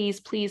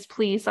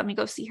me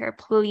go see her.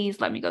 Please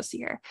let me go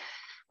see her.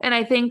 And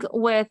I think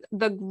with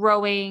the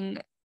growing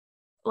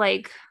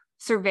like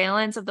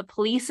surveillance of the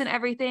police and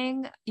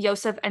everything,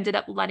 Yosef ended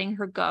up letting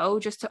her go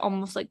just to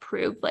almost like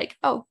prove like,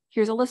 oh,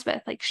 here's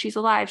Elizabeth. Like, she's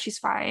alive. She's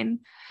fine.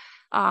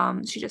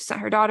 She just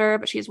sent her daughter,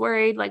 but she's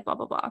worried, like, blah,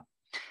 blah, blah.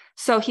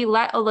 So he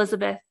let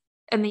Elizabeth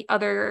and the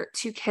other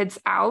 2 kids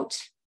out,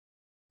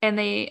 and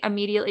they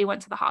immediately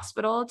went to the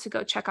hospital to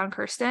go check on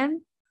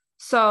Kirsten.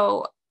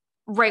 So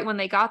right when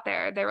they got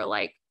there, they were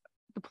like,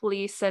 the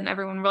police and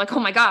everyone were like, oh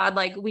my God,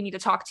 like, we need to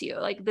talk to you.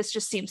 Like, this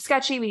just seems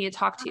sketchy. We need to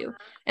talk to you.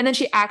 And then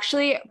she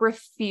actually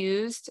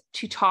refused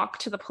to talk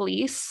to the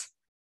police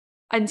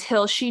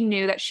until she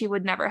knew that she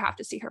would never have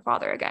to see her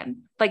father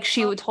again. Like,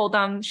 she told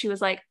them, she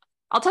was like,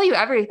 I'll tell you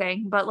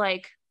everything, but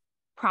like,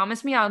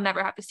 promise me I'll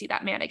never have to see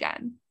that man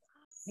again.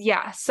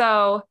 Yeah.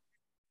 So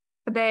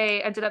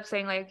they ended up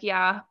saying like,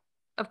 yeah,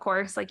 of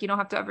course, like, you don't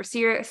have to ever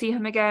see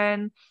him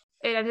again.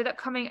 it ended up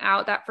coming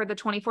out that for the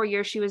 24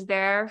 years she was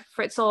there,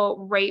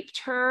 Fritzl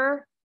raped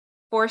her,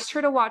 forced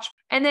her to watch,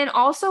 and then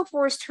also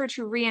forced her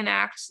to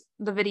reenact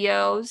the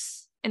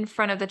videos in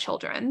front of the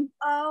children.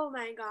 Oh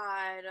my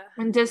God.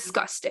 And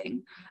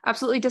disgusting.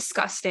 Absolutely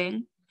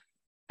disgusting.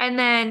 And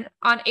then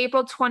on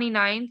April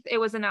 29th, it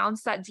was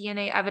announced that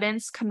DNA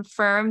evidence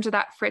confirmed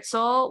that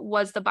Fritzl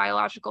was the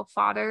biological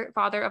father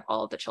of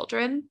all of the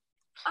children.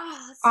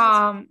 Oh, that's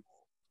so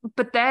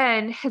But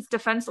then his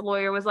defense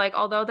lawyer was like,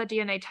 although the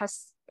DNA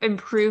tests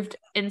improved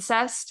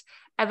incest,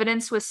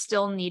 evidence was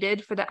still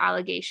needed for the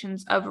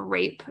allegations of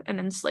rape and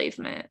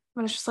enslavement.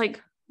 But it's just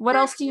like, what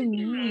else do you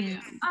need?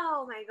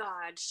 Oh my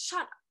God,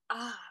 shut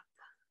up.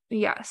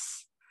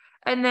 Yes.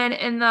 And then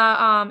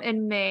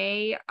in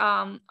May,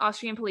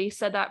 Austrian police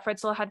said that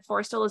Fritzl had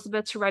forced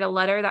Elizabeth to write a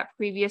letter that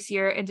previous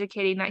year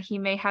indicating that he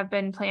may have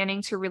been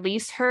planning to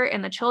release her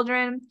and the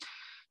children.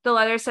 The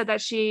letter said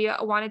that she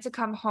wanted to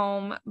come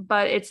home,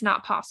 but it's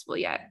not possible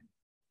yet.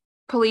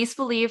 Police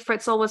believe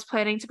Fritzl was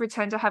planning to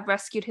pretend to have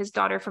rescued his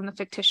daughter from the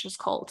fictitious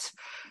cult.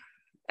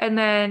 And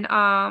then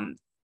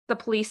the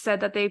police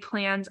said that they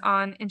planned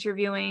on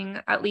interviewing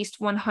at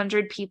least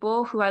 100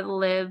 people who had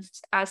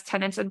lived as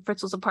tenants in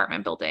Fritzl's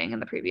apartment building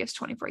in the previous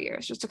 24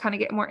 years, just to kind of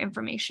get more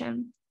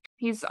information.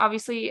 He's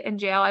obviously in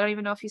jail. I don't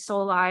even know if he's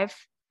still alive.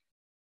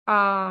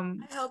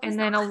 And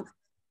then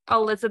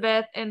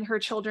Elizabeth and her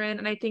children,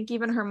 and I think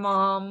even her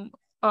mom,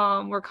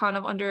 were kind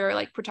of under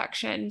like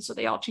protection. So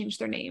they all changed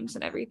their names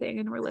and everything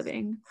and were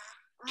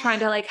trying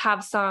to like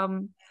have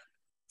some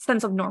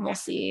sense of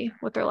normalcy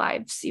with their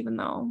lives, even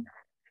though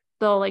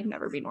they'll like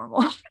never be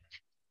normal.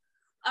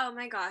 Oh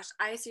my gosh,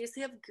 I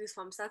seriously have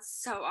goosebumps.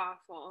 That's so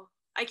awful.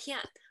 I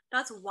can't.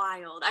 That's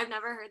wild. I've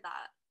never heard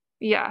that.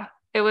 Yeah,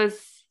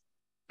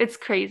 it's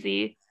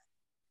crazy.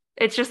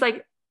 It's just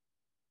like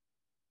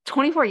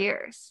 24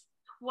 years.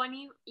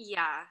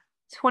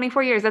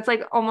 24 years. That's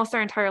like almost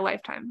our entire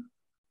lifetime.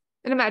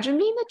 And imagine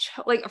being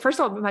first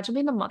of all, imagine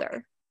being the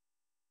mother.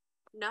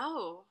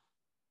 No.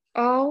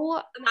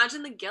 Oh,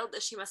 imagine the guilt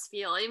that she must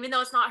feel, even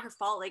though it's not her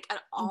fault, like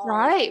at all.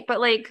 Right, but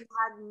like she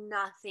had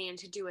nothing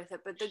to do with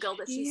it, but the guilt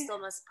that she still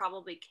must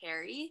probably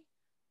carry.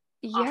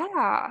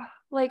 Yeah,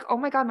 like, oh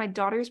my God, my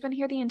daughter's been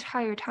here the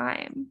entire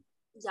time.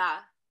 Yeah.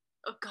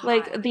 Oh God.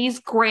 Like these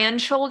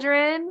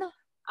grandchildren.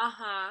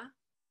 Uh-huh.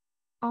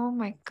 Oh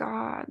my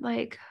God,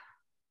 like,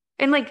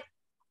 and like,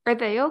 are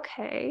they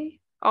okay?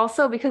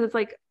 Also, because it's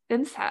like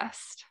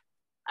incest.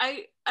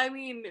 I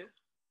mean,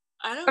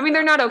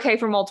 they're not okay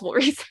for multiple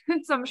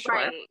reasons, I'm sure.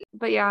 Right.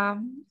 But yeah,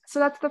 so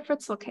that's the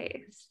Fritzl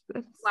case.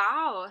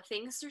 Wow,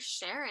 thanks for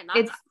sharing.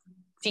 That's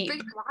deep.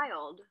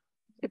 Wild.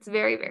 It's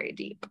very, very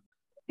deep.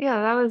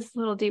 Yeah, that was a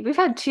little deep. We've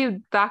had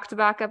 2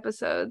 back-to-back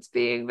episodes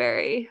being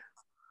very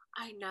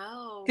I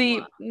know.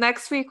 deep.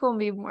 Next week will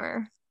be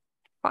more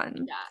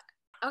fun.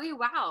 Yeah. Okay,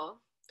 wow.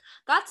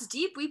 That's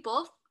deep. We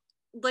both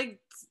like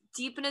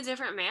deep in a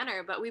different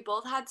manner, but we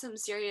both had some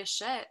serious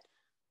shit.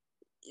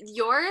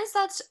 Yours,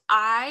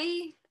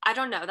 I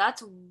don't know,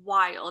 that's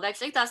wild. I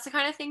feel like that's the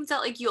kind of things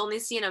that like you only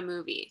see in a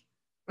movie.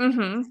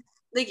 Mm-hmm.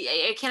 Like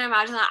I can't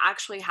imagine that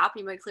actually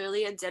happening, but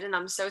clearly it did, and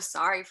I'm so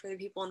sorry for the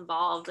people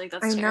involved. Like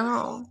that's terrible. I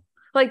know.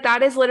 Like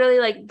that is literally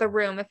like The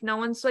Room. If no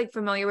one's like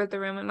familiar with The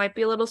Room, it might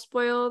be a little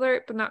spoiler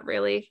alert, but not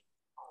really.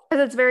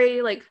 Because it's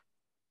very like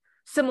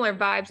similar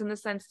vibes in the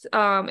sense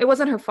it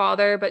wasn't her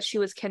father, but she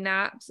was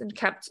kidnapped and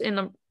kept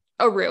in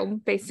a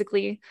room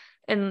basically,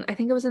 and I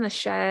think it was in a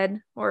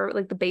shed or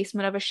like the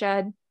basement of a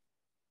shed,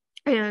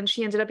 and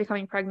she ended up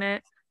becoming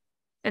pregnant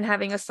and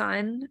having a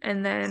son,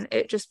 and then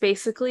it just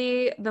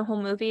basically the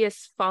whole movie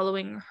is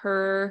following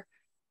her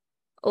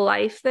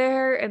life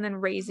there and then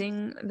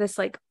raising this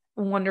like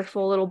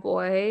wonderful little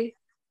boy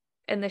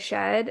in the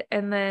shed.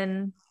 And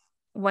then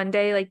one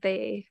day like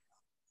I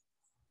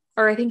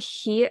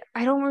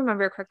don't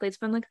remember correctly, it's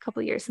been like a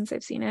couple of years since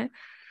I've seen it.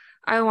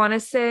 I want to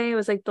say it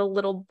was like the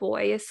little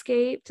boy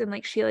escaped and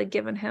like she like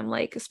given him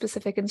like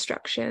specific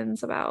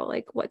instructions about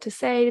like what to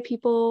say to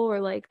people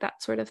or like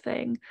that sort of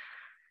thing.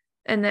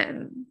 And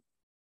then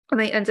when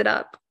they ended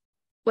up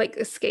like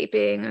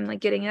escaping and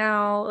like getting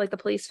out, like the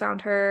police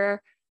found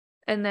her.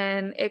 And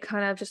then it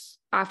kind of just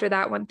after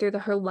that went through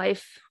her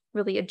life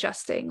really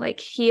adjusting. Like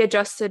he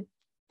adjusted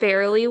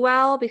fairly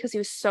well because he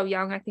was so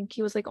young. I think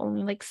he was like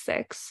only like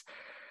 6.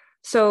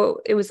 So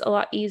it was a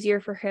lot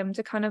easier for him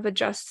to kind of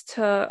adjust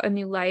to a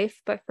new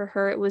life. But for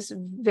her, it was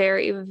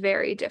very,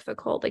 very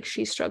difficult. Like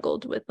she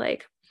struggled with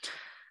like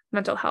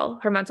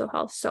her mental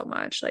health so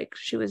much. Like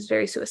she was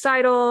very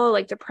suicidal,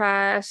 like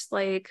depressed,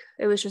 like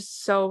it was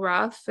just so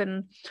rough.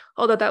 And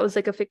although that was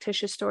like a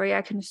fictitious story,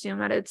 I can assume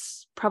that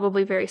it's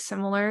probably very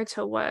similar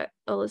to what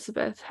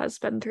Elizabeth has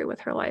been through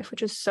with her life,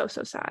 which is so,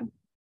 so sad.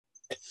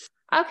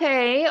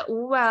 Okay,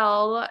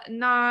 well,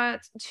 not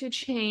to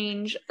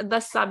change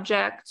the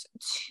subject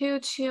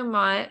too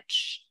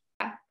much.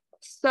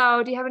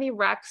 So do you have any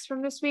recs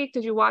from this week?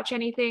 Did you watch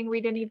anything,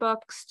 read any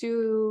books?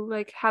 Do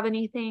like have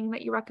anything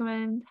that you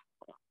recommend?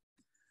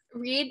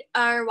 Read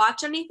or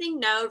watch anything?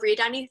 No. Read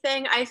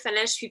anything? I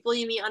finished People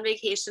You Meet on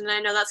Vacation, and I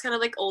know that's kind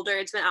of like older.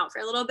 It's been out for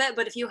a little bit,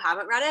 but if you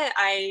haven't read it,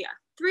 I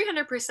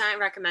 300%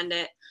 recommend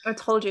it. I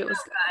told you it was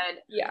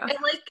good. Yeah. And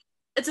like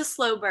it's a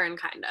slow burn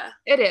kind of.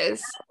 It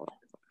is.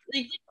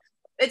 Like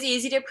it's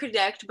easy to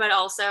predict, but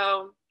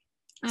also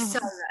so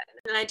Mhm.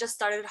 good. And I just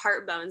started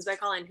Heart Bones by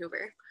Colleen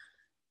Hoover.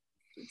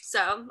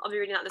 So I'll be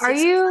reading that this Are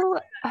week. you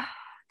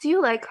do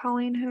you like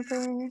Colleen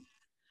Hoover?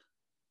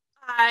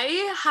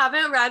 I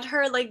haven't read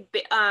her like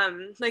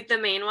the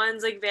main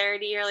ones like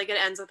Verity or like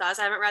It Ends With Us.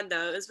 I haven't read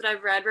those, but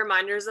I've read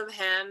Reminders of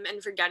Him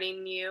and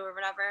Forgetting You or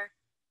whatever.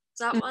 Is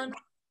that one?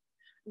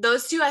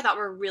 Those two I thought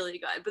were really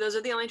good, but those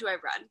are the only two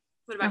I've read.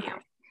 What about you?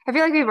 I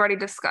feel like we've already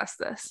discussed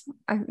this.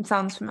 It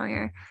sounds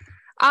familiar.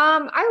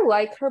 I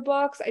like her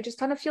books. I just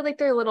kind of feel like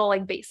they're a little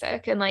like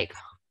basic and like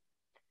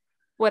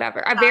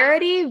whatever.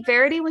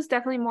 Verity was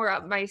definitely more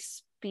up my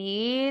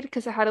speed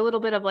because it had a little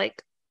bit of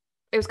like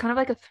it was kind of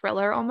like a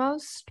thriller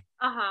almost.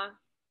 Uh-huh.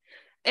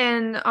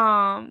 And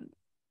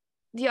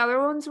the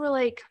other ones were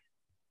like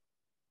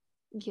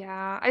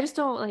yeah, I just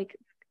don't like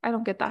I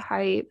don't get the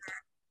hype,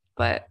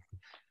 but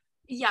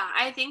yeah,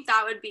 I think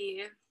that would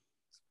be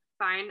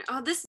fine.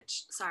 Oh,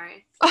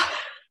 sorry.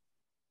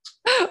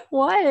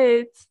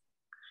 What?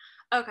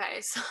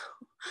 Okay, so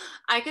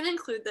I can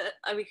include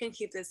we can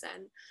keep this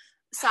in.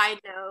 Side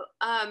note,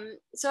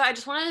 so I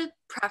just want to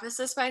preface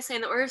this by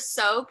saying that we're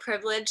so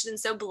privileged and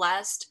so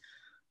blessed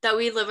that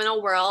we live in a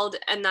world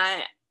and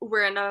that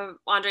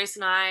Andres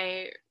and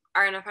I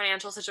are in a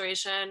financial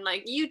situation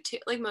like you too,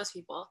 like most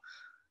people.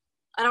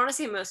 I don't want to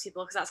say most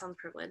people because that sounds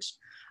privileged.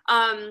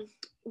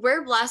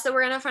 We're blessed that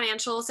we're in a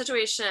financial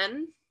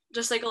situation,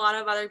 just like a lot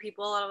of other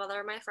people, a lot of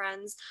other of my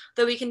friends,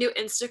 that we can do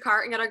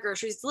Instacart and get our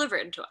groceries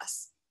delivered to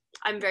us.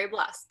 I'm very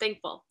blessed,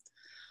 thankful.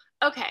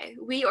 Okay,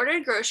 we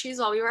ordered groceries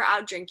while we were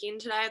out drinking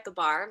today at the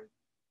bar.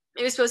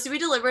 It was supposed to be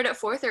delivered at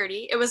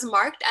 4:30. It was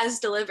marked as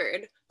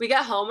delivered. We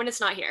get home and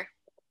it's not here.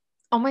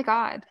 Oh my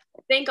God.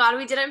 Thank God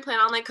we didn't plan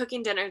on like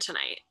cooking dinner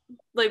tonight,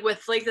 like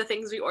with like the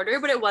things we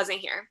ordered, but it wasn't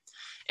here.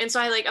 And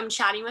so I'm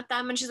chatting with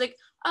them and she's like,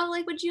 oh,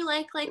 like, would you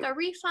like a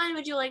refund?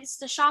 Would you like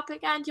to shop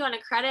again? Do you want a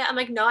credit? I'm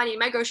like, no, I need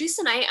my groceries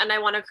tonight and I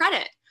want a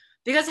credit.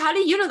 Because how do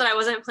you know that I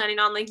wasn't planning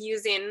on like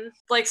using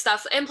like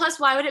stuff? And plus,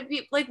 why would it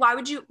be like, why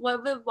would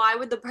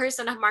the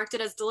person have marked it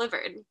as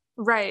delivered?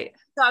 Right.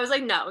 So I was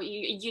like, no,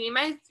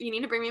 you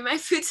need to bring me my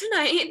food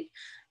tonight.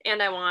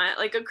 And I want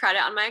like a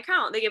credit on my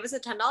account. They gave us a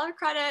 $10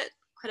 credit.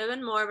 Could have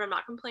been more, but I'm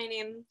not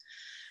complaining.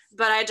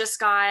 But I just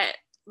got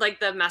like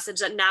the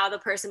message that now the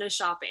person is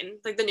shopping,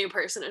 like the new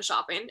person is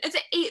shopping. It's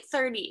at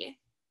 8:30.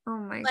 Oh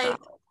my God.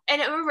 And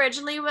it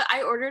originally,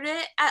 I ordered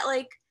it at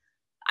like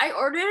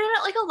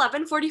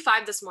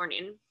 11:45 this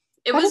morning.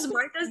 It was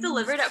marked as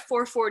delivered at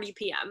 4:40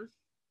 p.m.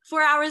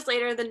 4 hours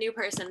later, the new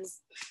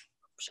person's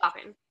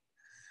shopping.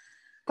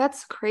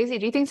 That's crazy.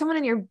 Do you think someone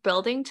in your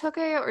building took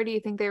it, or do you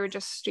think they were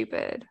just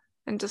stupid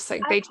and just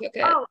like they took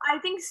it? Oh, I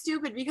think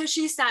stupid because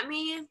she sent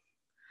me.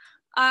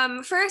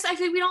 First, I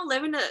think we don't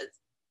live in a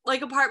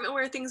like apartment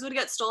where things would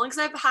get stolen because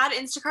I've had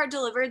Instacart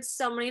delivered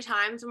so many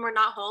times when we're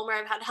not home, or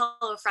I've had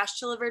HelloFresh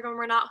delivered when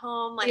we're not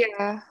home. Like,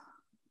 yeah,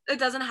 it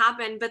doesn't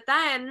happen. But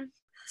then,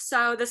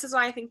 so this is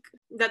why I think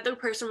that the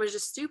person was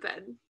just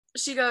stupid.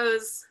 She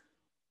goes,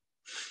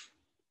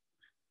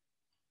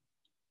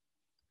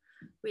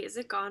 wait, is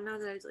it gone now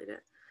that I deleted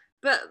it?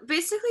 But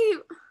basically,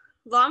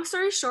 long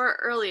story short,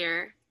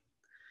 earlier,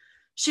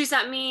 she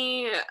sent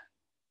me,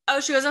 oh,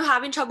 she goes, I'm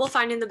having trouble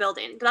finding the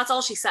building. But that's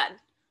all she said.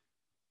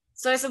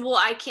 So I said, well,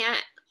 I can't,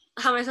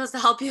 how am I supposed to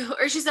help you?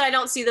 Or she said, I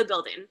don't see the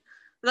building.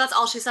 But that's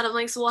all she said. I'm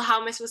like, so well,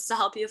 how am I supposed to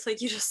help you if like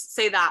you just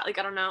say that? Like,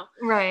 I don't know.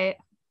 Right.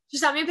 She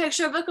sent me a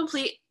picture of a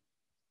complete,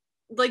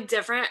 like,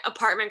 different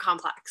apartment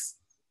complex.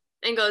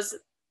 And goes,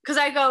 because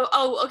I go,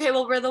 oh, okay,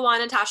 well, we're the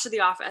one attached to the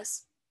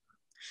office.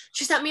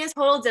 She sent me a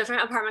total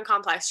different apartment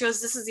complex. She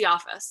goes, this is the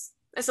office.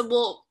 I said,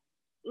 well,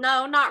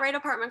 no, not right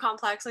apartment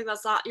complex. Like,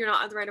 that's not, you're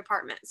not at the right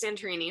apartment,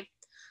 Santorini.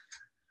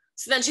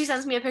 So then she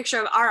sends me a picture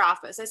of our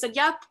office. I said,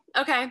 yep,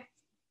 okay.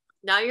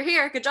 Now you're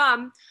here. Good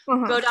job.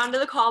 Go down to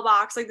the call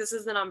box. Like, this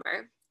is the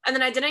number. And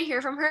then I didn't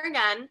hear from her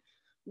again.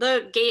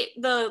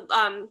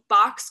 The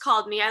box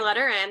called me. I let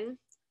her in,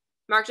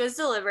 marked as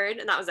delivered,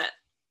 and that was it.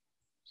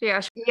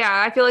 Yeah.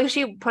 I feel like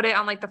she put it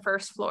on like the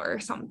first floor or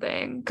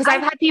something. Because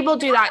I've had people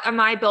do that in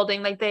my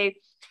building. Like they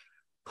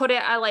put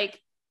it at like,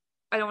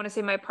 I don't want to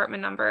say my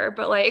apartment number,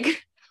 but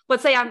like,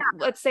 let's say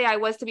I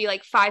was to be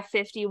like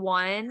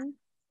 551.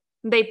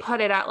 They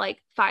put it at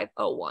like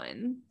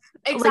 501.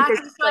 Exactly.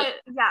 Like,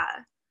 yeah.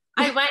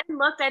 I went and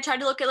looked. I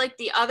tried to look at like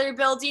the other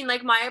building,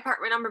 like my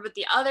apartment number, but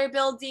the other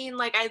building,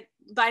 like I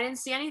didn't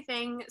see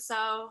anything.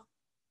 So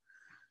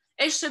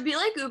it should be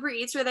like Uber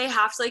Eats where they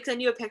have to like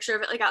send you a picture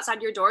of it like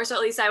outside your door. So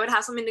at least I would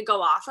have something to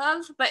go off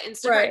of. But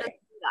Instacart doesn't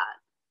do that.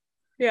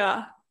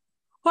 Yeah.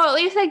 Well, at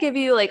least they give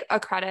you like a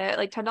credit,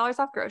 like $10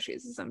 off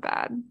groceries isn't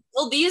bad.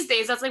 Well, these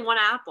days that's like one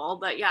apple,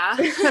 but yeah.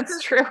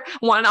 That's true.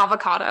 One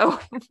avocado.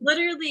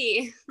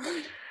 Literally.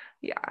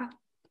 Yeah.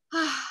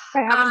 I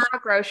haven't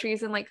bought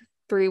groceries in like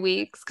 3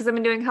 weeks because I've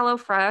been doing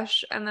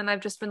HelloFresh, and then I've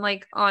just been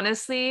like,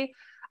 honestly,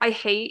 I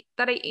hate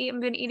that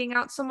I've been eating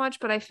out so much,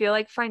 but I feel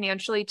like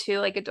financially too,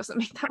 like it doesn't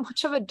make that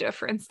much of a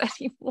difference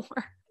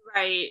anymore.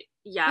 Right.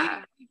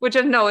 Yeah. Which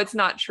I know it's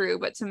not true,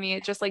 but to me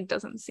it just like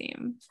doesn't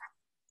seem.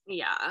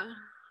 Yeah.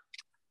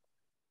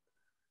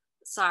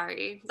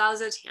 Sorry, that was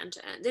a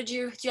tangent. Do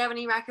you have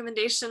any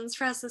recommendations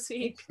for us this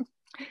week?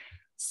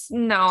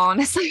 No,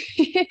 honestly.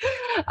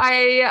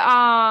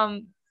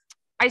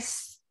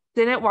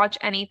 Didn't watch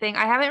anything.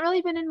 I haven't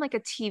really been in like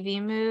a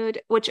TV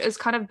mood, which is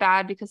kind of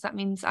bad because that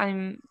means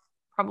I'm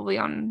probably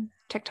on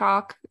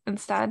TikTok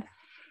instead.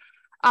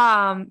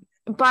 But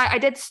I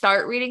did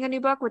start reading a new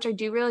book, which I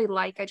do really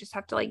like. I just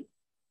have to like,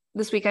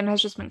 this weekend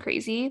has just been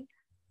crazy.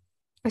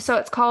 So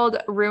it's called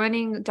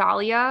Ruining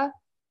Dahlia.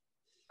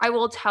 I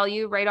will tell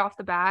you right off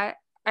the bat,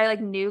 I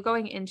like knew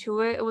going into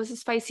it, it was a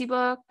spicy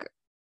book.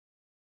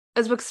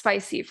 This book's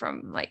spicy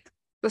from like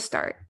the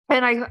start.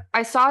 And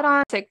I saw it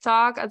on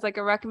TikTok as like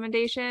a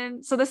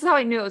recommendation. So this is how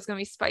I knew it was gonna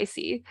be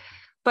spicy.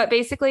 But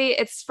basically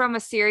it's from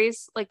a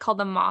series like called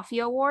The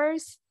Mafia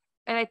Wars.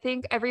 And I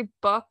think every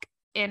book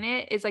in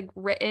it is like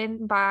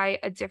written by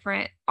a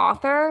different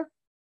author,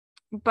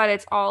 but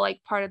it's all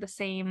like part of the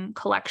same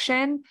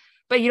collection,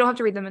 but you don't have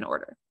to read them in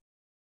order.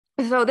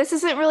 So this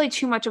isn't really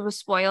too much of a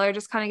spoiler,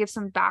 just kind of give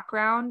some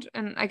background.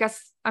 And I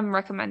guess I'm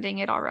recommending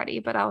it already,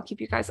 but I'll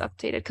keep you guys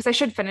updated because I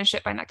should finish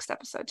it by next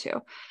episode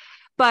too.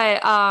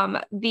 But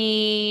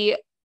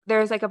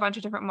there's like a bunch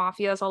of different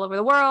mafias all over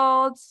the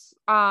world.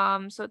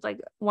 So it's like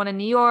one in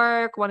New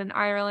York, one in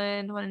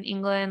Ireland, one in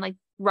England, like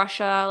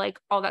Russia, like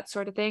all that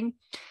sort of thing.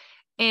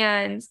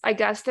 And I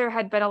guess there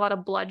had been a lot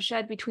of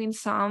bloodshed between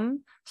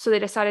some. So they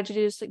decided to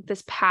do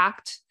this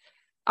pact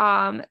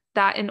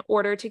that in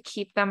order to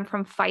keep them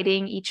from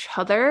fighting each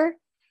other,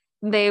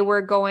 they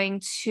were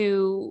going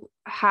to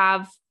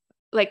have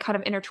like kind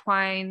of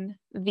intertwine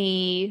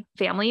the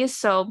families.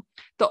 So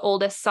the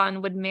oldest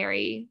son would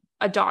marry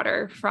a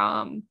daughter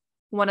from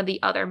one of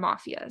the other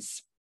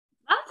mafias.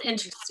 That's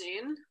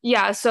interesting.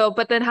 Yeah. So,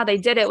 but then how they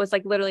did it was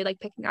like literally like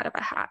picking out of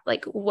a hat,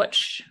 like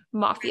which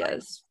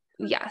mafias.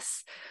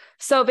 Yes.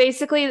 So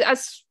basically,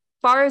 as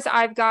far as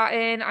I've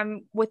gotten,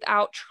 I'm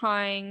without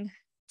trying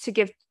to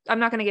give, I'm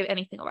not going to give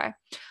anything away.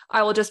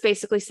 I will just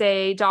basically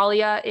say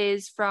Dahlia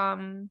is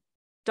from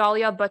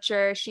Dahlia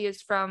Butcher. She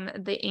is from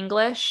the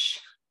English,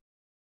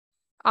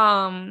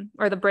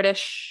 or the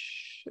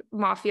British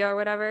mafia or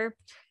whatever.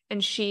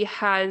 And she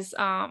has,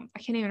 I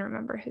can't even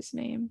remember his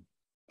name.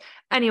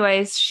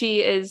 Anyways, she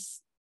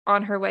is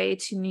on her way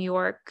to New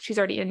York. She's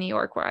already in New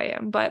York where I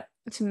am, but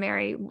to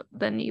marry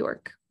the New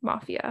York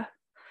mafia.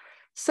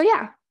 So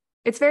yeah,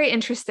 it's very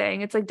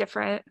interesting. It's like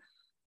different.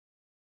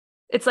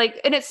 It's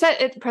like, and it's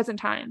set at the present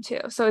time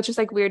too. So it's just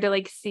like weird to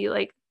like see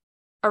like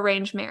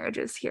arranged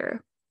marriages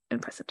here in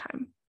present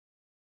time.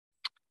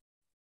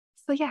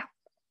 So yeah,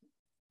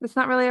 it's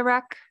not really a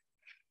rec.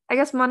 I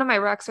guess one of my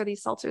recs are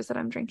these seltzers that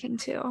I'm drinking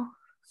too.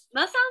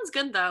 That sounds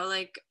good though.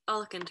 Like I'll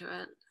look into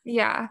it.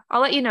 Yeah,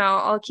 I'll let you know.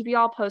 I'll keep you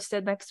all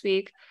posted next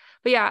week.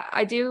 But yeah,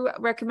 I do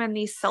recommend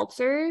these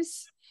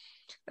seltzers.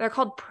 They're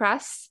called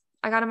Press.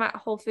 I got them at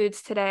Whole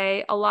Foods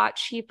today. A lot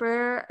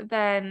cheaper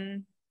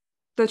than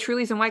the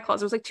Trulies and White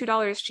Claws. It was like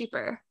 $2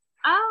 cheaper.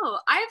 Oh,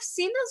 I've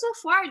seen those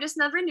before. I just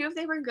never knew if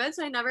they were good,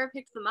 so I never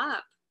picked them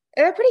up.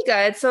 They're pretty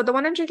good. So the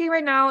one I'm drinking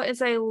right now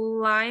is a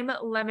lime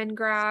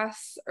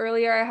lemongrass.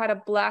 Earlier I had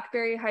a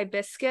blackberry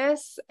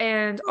hibiscus,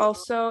 and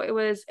also it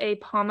was a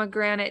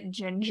pomegranate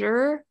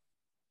ginger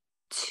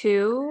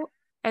too.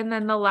 And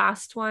then the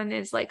last one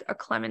is like a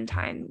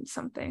clementine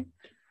something.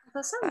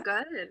 That sounds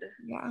good.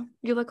 Yeah.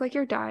 You look like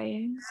you're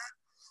dying.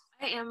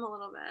 I am a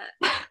little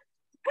bit.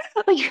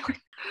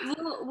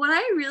 Well, what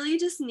I really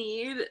just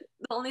need,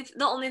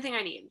 the only thing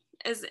I need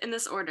is in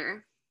this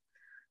order.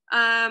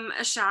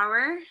 A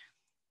shower,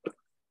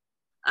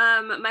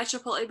 my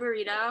Chipotle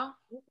burrito,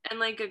 and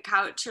like a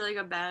couch or like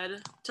a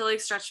bed to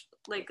like stretch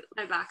like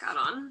my back out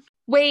on.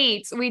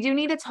 Wait, we do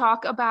need to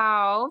talk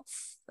about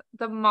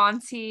the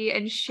Monty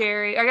and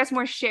Sherry. I guess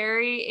more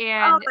Sherry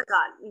and. Oh my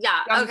god,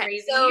 yeah. Okay,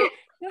 so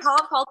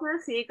pop culture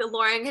this week,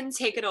 Lauren can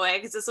take it away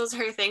because this was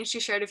her thing she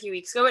shared a few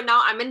weeks ago, but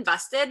now I'm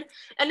invested.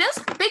 And it's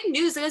big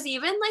news because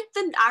even like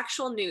the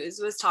actual news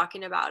was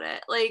talking about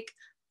it. Like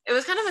it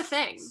was kind of a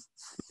thing.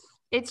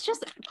 It's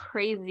just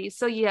crazy.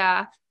 So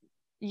yeah,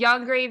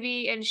 Young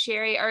Gravy and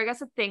Sherry are, I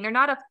guess, a thing. They're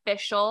not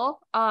official,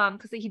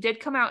 because he did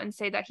come out and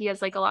say that he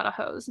has like a lot of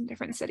hoes in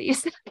different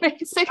cities.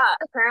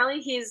 Apparently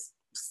he's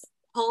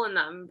pulling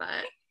them,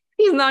 but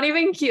he's not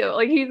even cute.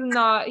 Like he's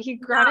not. He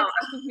grounded.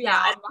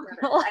 Yeah.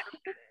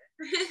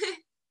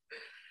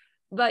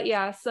 But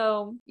yeah,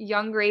 so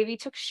Young Gravy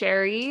took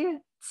Sherry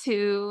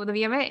to the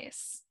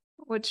VMAs,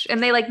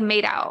 and they like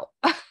made out.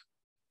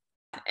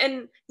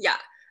 And yeah.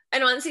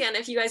 And once again,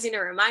 if you guys need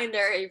a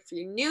reminder, if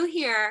you're new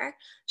here,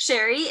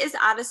 Sherry is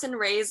Addison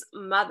Rae's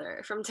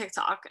mother from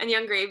TikTok, and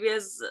Young Gravy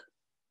is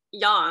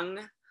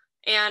young,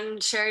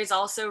 and Sherry's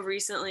also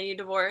recently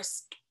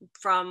divorced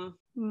from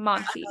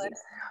Monty.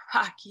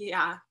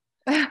 Yeah.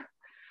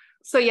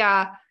 So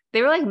yeah,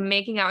 they were like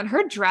making out in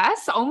her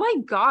dress. Oh my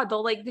god,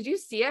 though, like, did you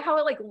see it? How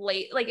it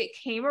like it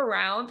came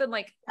around and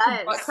like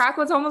the butt crack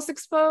was almost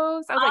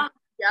exposed. I was like,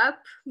 yep,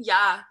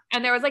 yeah.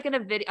 And there was like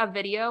a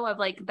video of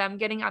like them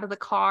getting out of the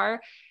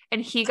car,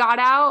 and he got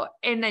out,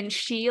 and then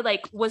she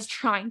like was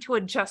trying to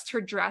adjust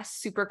her dress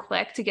super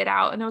quick to get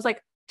out, and I was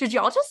like, did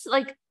y'all just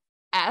like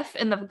F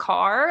in the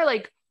car?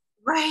 Like,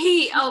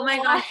 right. Oh my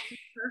gosh.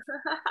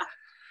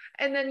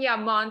 And then yeah,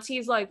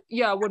 Monty's like,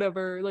 yeah,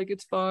 whatever, like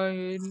it's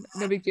fine,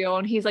 no big deal.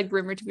 And he's like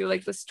rumored to be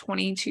like this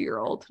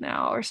 22-year-old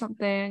now or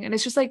something. And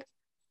it's just like,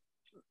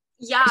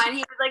 yeah, and he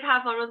would like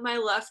have fun with my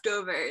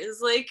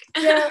leftovers. Like,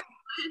 yeah,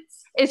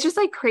 it's just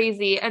like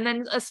crazy. And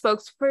then a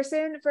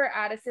spokesperson for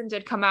Addison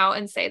did come out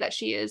and say that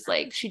she is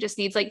like, she just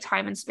needs like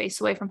time and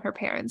space away from her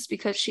parents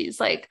because she's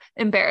like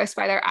embarrassed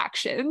by their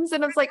actions.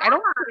 And I was like, I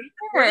don't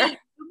care.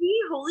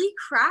 Holy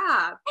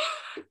crap.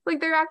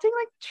 Like they're acting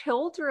like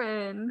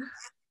children.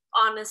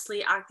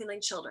 Honestly, acting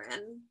like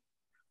children.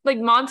 Like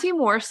Monty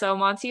more so.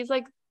 Monty's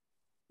like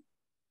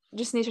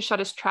just needs to shut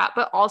his trap.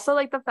 But also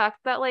like the fact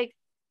that like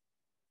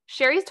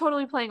Sherry's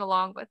totally playing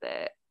along with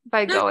it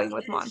by going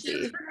with Monty.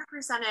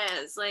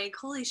 100% is like,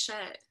 holy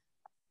shit.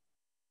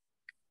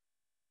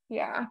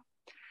 Yeah.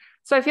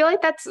 So I feel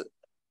like that's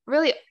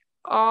really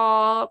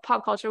all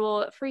pop culture.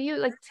 Well, for you,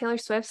 like Taylor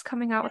Swift's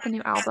coming out with a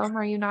new album.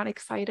 Are you not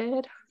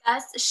excited?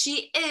 Yes,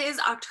 she is.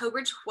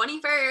 October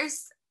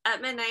 21st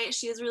at midnight.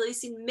 She is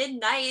releasing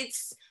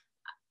Midnights.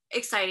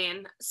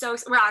 Exciting. So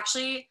we're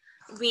actually,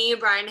 me,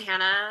 Brian,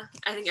 Hannah,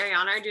 I think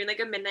Ariana are doing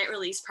like a midnight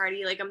release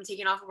party. Like I'm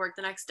taking off of work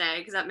the next day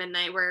because at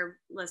midnight we're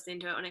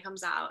listening to it when it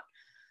comes out.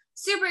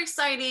 Super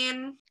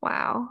exciting.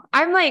 Wow.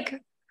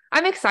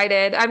 I'm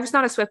excited. I'm just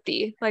not a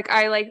Swiftie. Like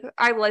I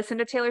listen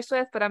to Taylor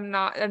Swift, but I'm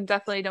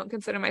definitely don't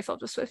consider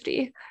myself a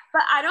Swiftie.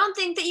 But I don't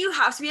think that you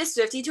have to be a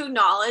Swiftie to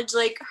acknowledge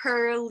like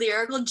her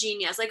lyrical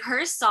genius. Like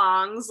her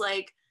songs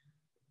like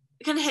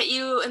can hit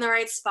you in the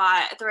right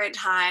spot at the right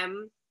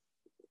time.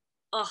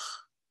 Ugh.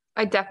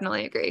 I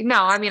definitely agree.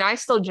 No, I mean I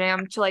still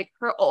jam to like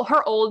her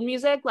old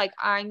music. Like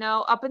I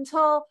know up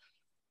until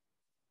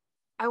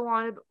I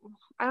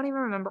don't even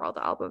remember all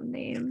the album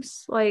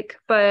names. Like,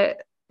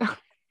 but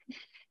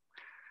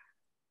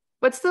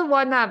what's the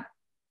one that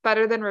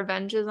Better Than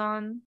Revenge is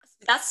on?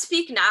 That's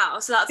Speak Now.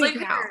 So that's Speak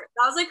like Now.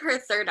 that was like her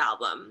third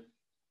album.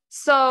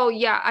 So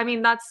yeah, I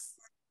mean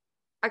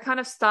I kind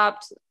of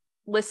stopped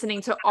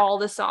listening to all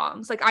the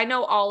songs. Like I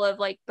know all of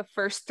like the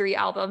first 3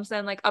 albums,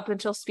 and like up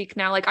until Speak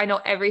Now, like I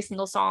know every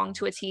single song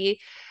to a T.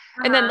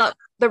 And then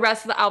the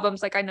rest of the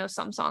albums, like I know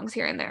some songs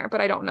here and there,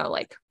 but I don't know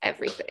like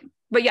everything.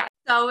 But yeah.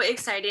 So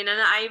exciting.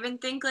 And I even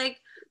think like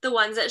the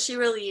ones that she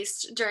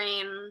released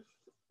during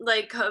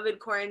like COVID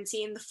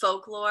quarantine, the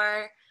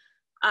Folklore,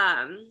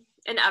 and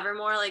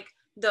Evermore, like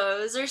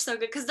those are so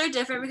good because they're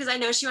different, because I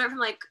know she went from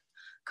like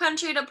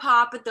country to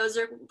pop, but those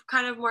are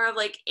kind of more of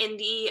like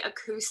indie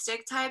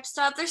acoustic type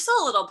stuff. They're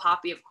still a little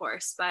poppy, of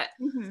course, but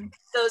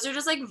those are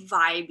just like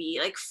vibey,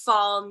 like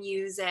fall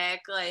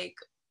music, like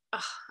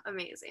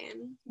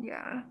amazing.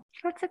 Yeah,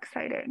 that's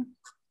exciting.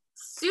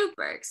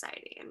 Super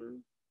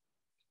exciting.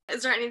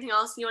 Is there anything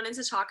else you wanted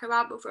to talk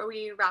about before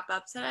we wrap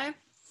up today?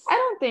 I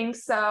don't think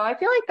so. I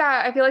feel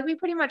like we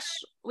pretty much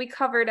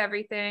covered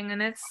everything,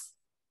 and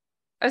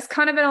it's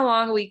kind of been a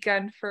long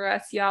weekend for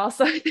us, y'all.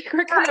 So I think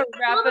we're kind of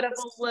wrap it up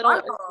a little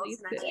early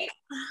today.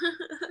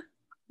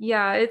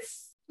 Yeah,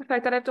 it's the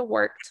fact that I have to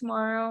work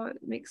tomorrow. It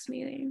makes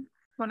me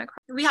want to cry.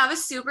 We have a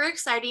super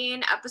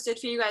exciting episode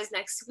for you guys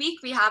next week.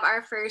 We have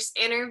our first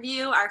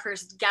interview, our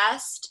first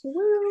guest.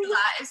 Woo.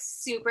 That is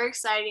super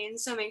exciting.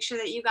 So make sure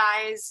that you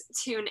guys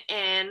tune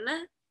in.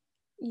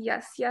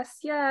 Yes.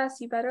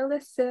 You better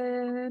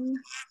listen.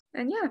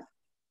 And yeah,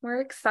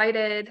 we're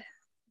excited.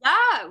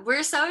 Yeah,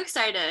 we're so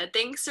excited.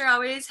 Thanks for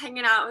always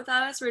hanging out with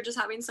us. We're just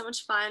having so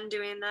much fun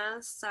doing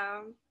this.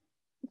 So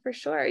for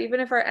sure, even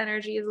if our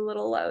energy is a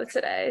little low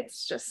today,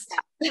 it's just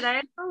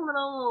today it's a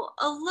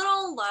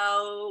little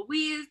low.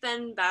 We've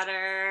been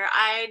better.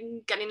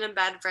 I'm getting in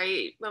bed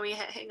right when we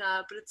hang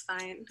up, but it's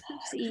fine.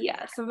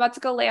 Yes, I'm about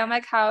to go lay on my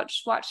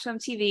couch, watch some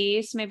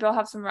TV. So maybe I'll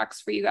have some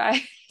recs for you guys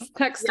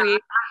next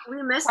week.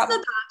 We missed The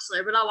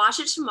Bachelor, but I'll watch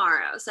it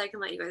tomorrow so I can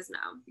let you guys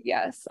know.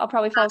 Yes, I'll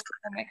probably fall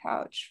asleep on my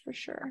couch for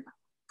sure.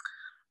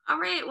 All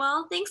right.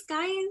 Well, thanks,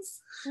 guys.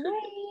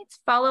 Right.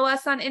 Follow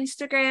us on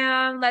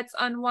Instagram. Let's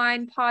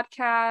Unwind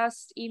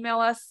Podcast. Email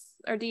us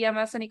or DM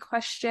us any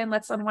question.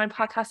 Let's Unwind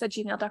Podcast at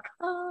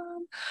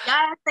gmail.com.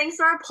 Yeah. Thanks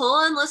to our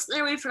Poland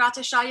listener. We forgot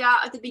to shout you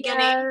out at the beginning.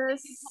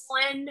 Yes.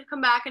 Poland,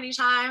 come back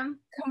anytime.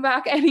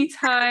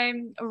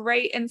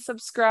 Rate and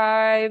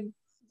subscribe.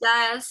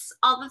 Yes.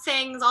 All the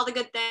things, all the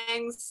good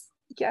things.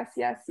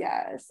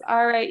 Yes.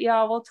 All right,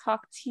 y'all. We'll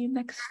talk to you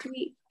next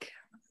week.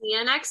 See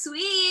you next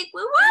week.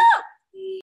 Woo woo!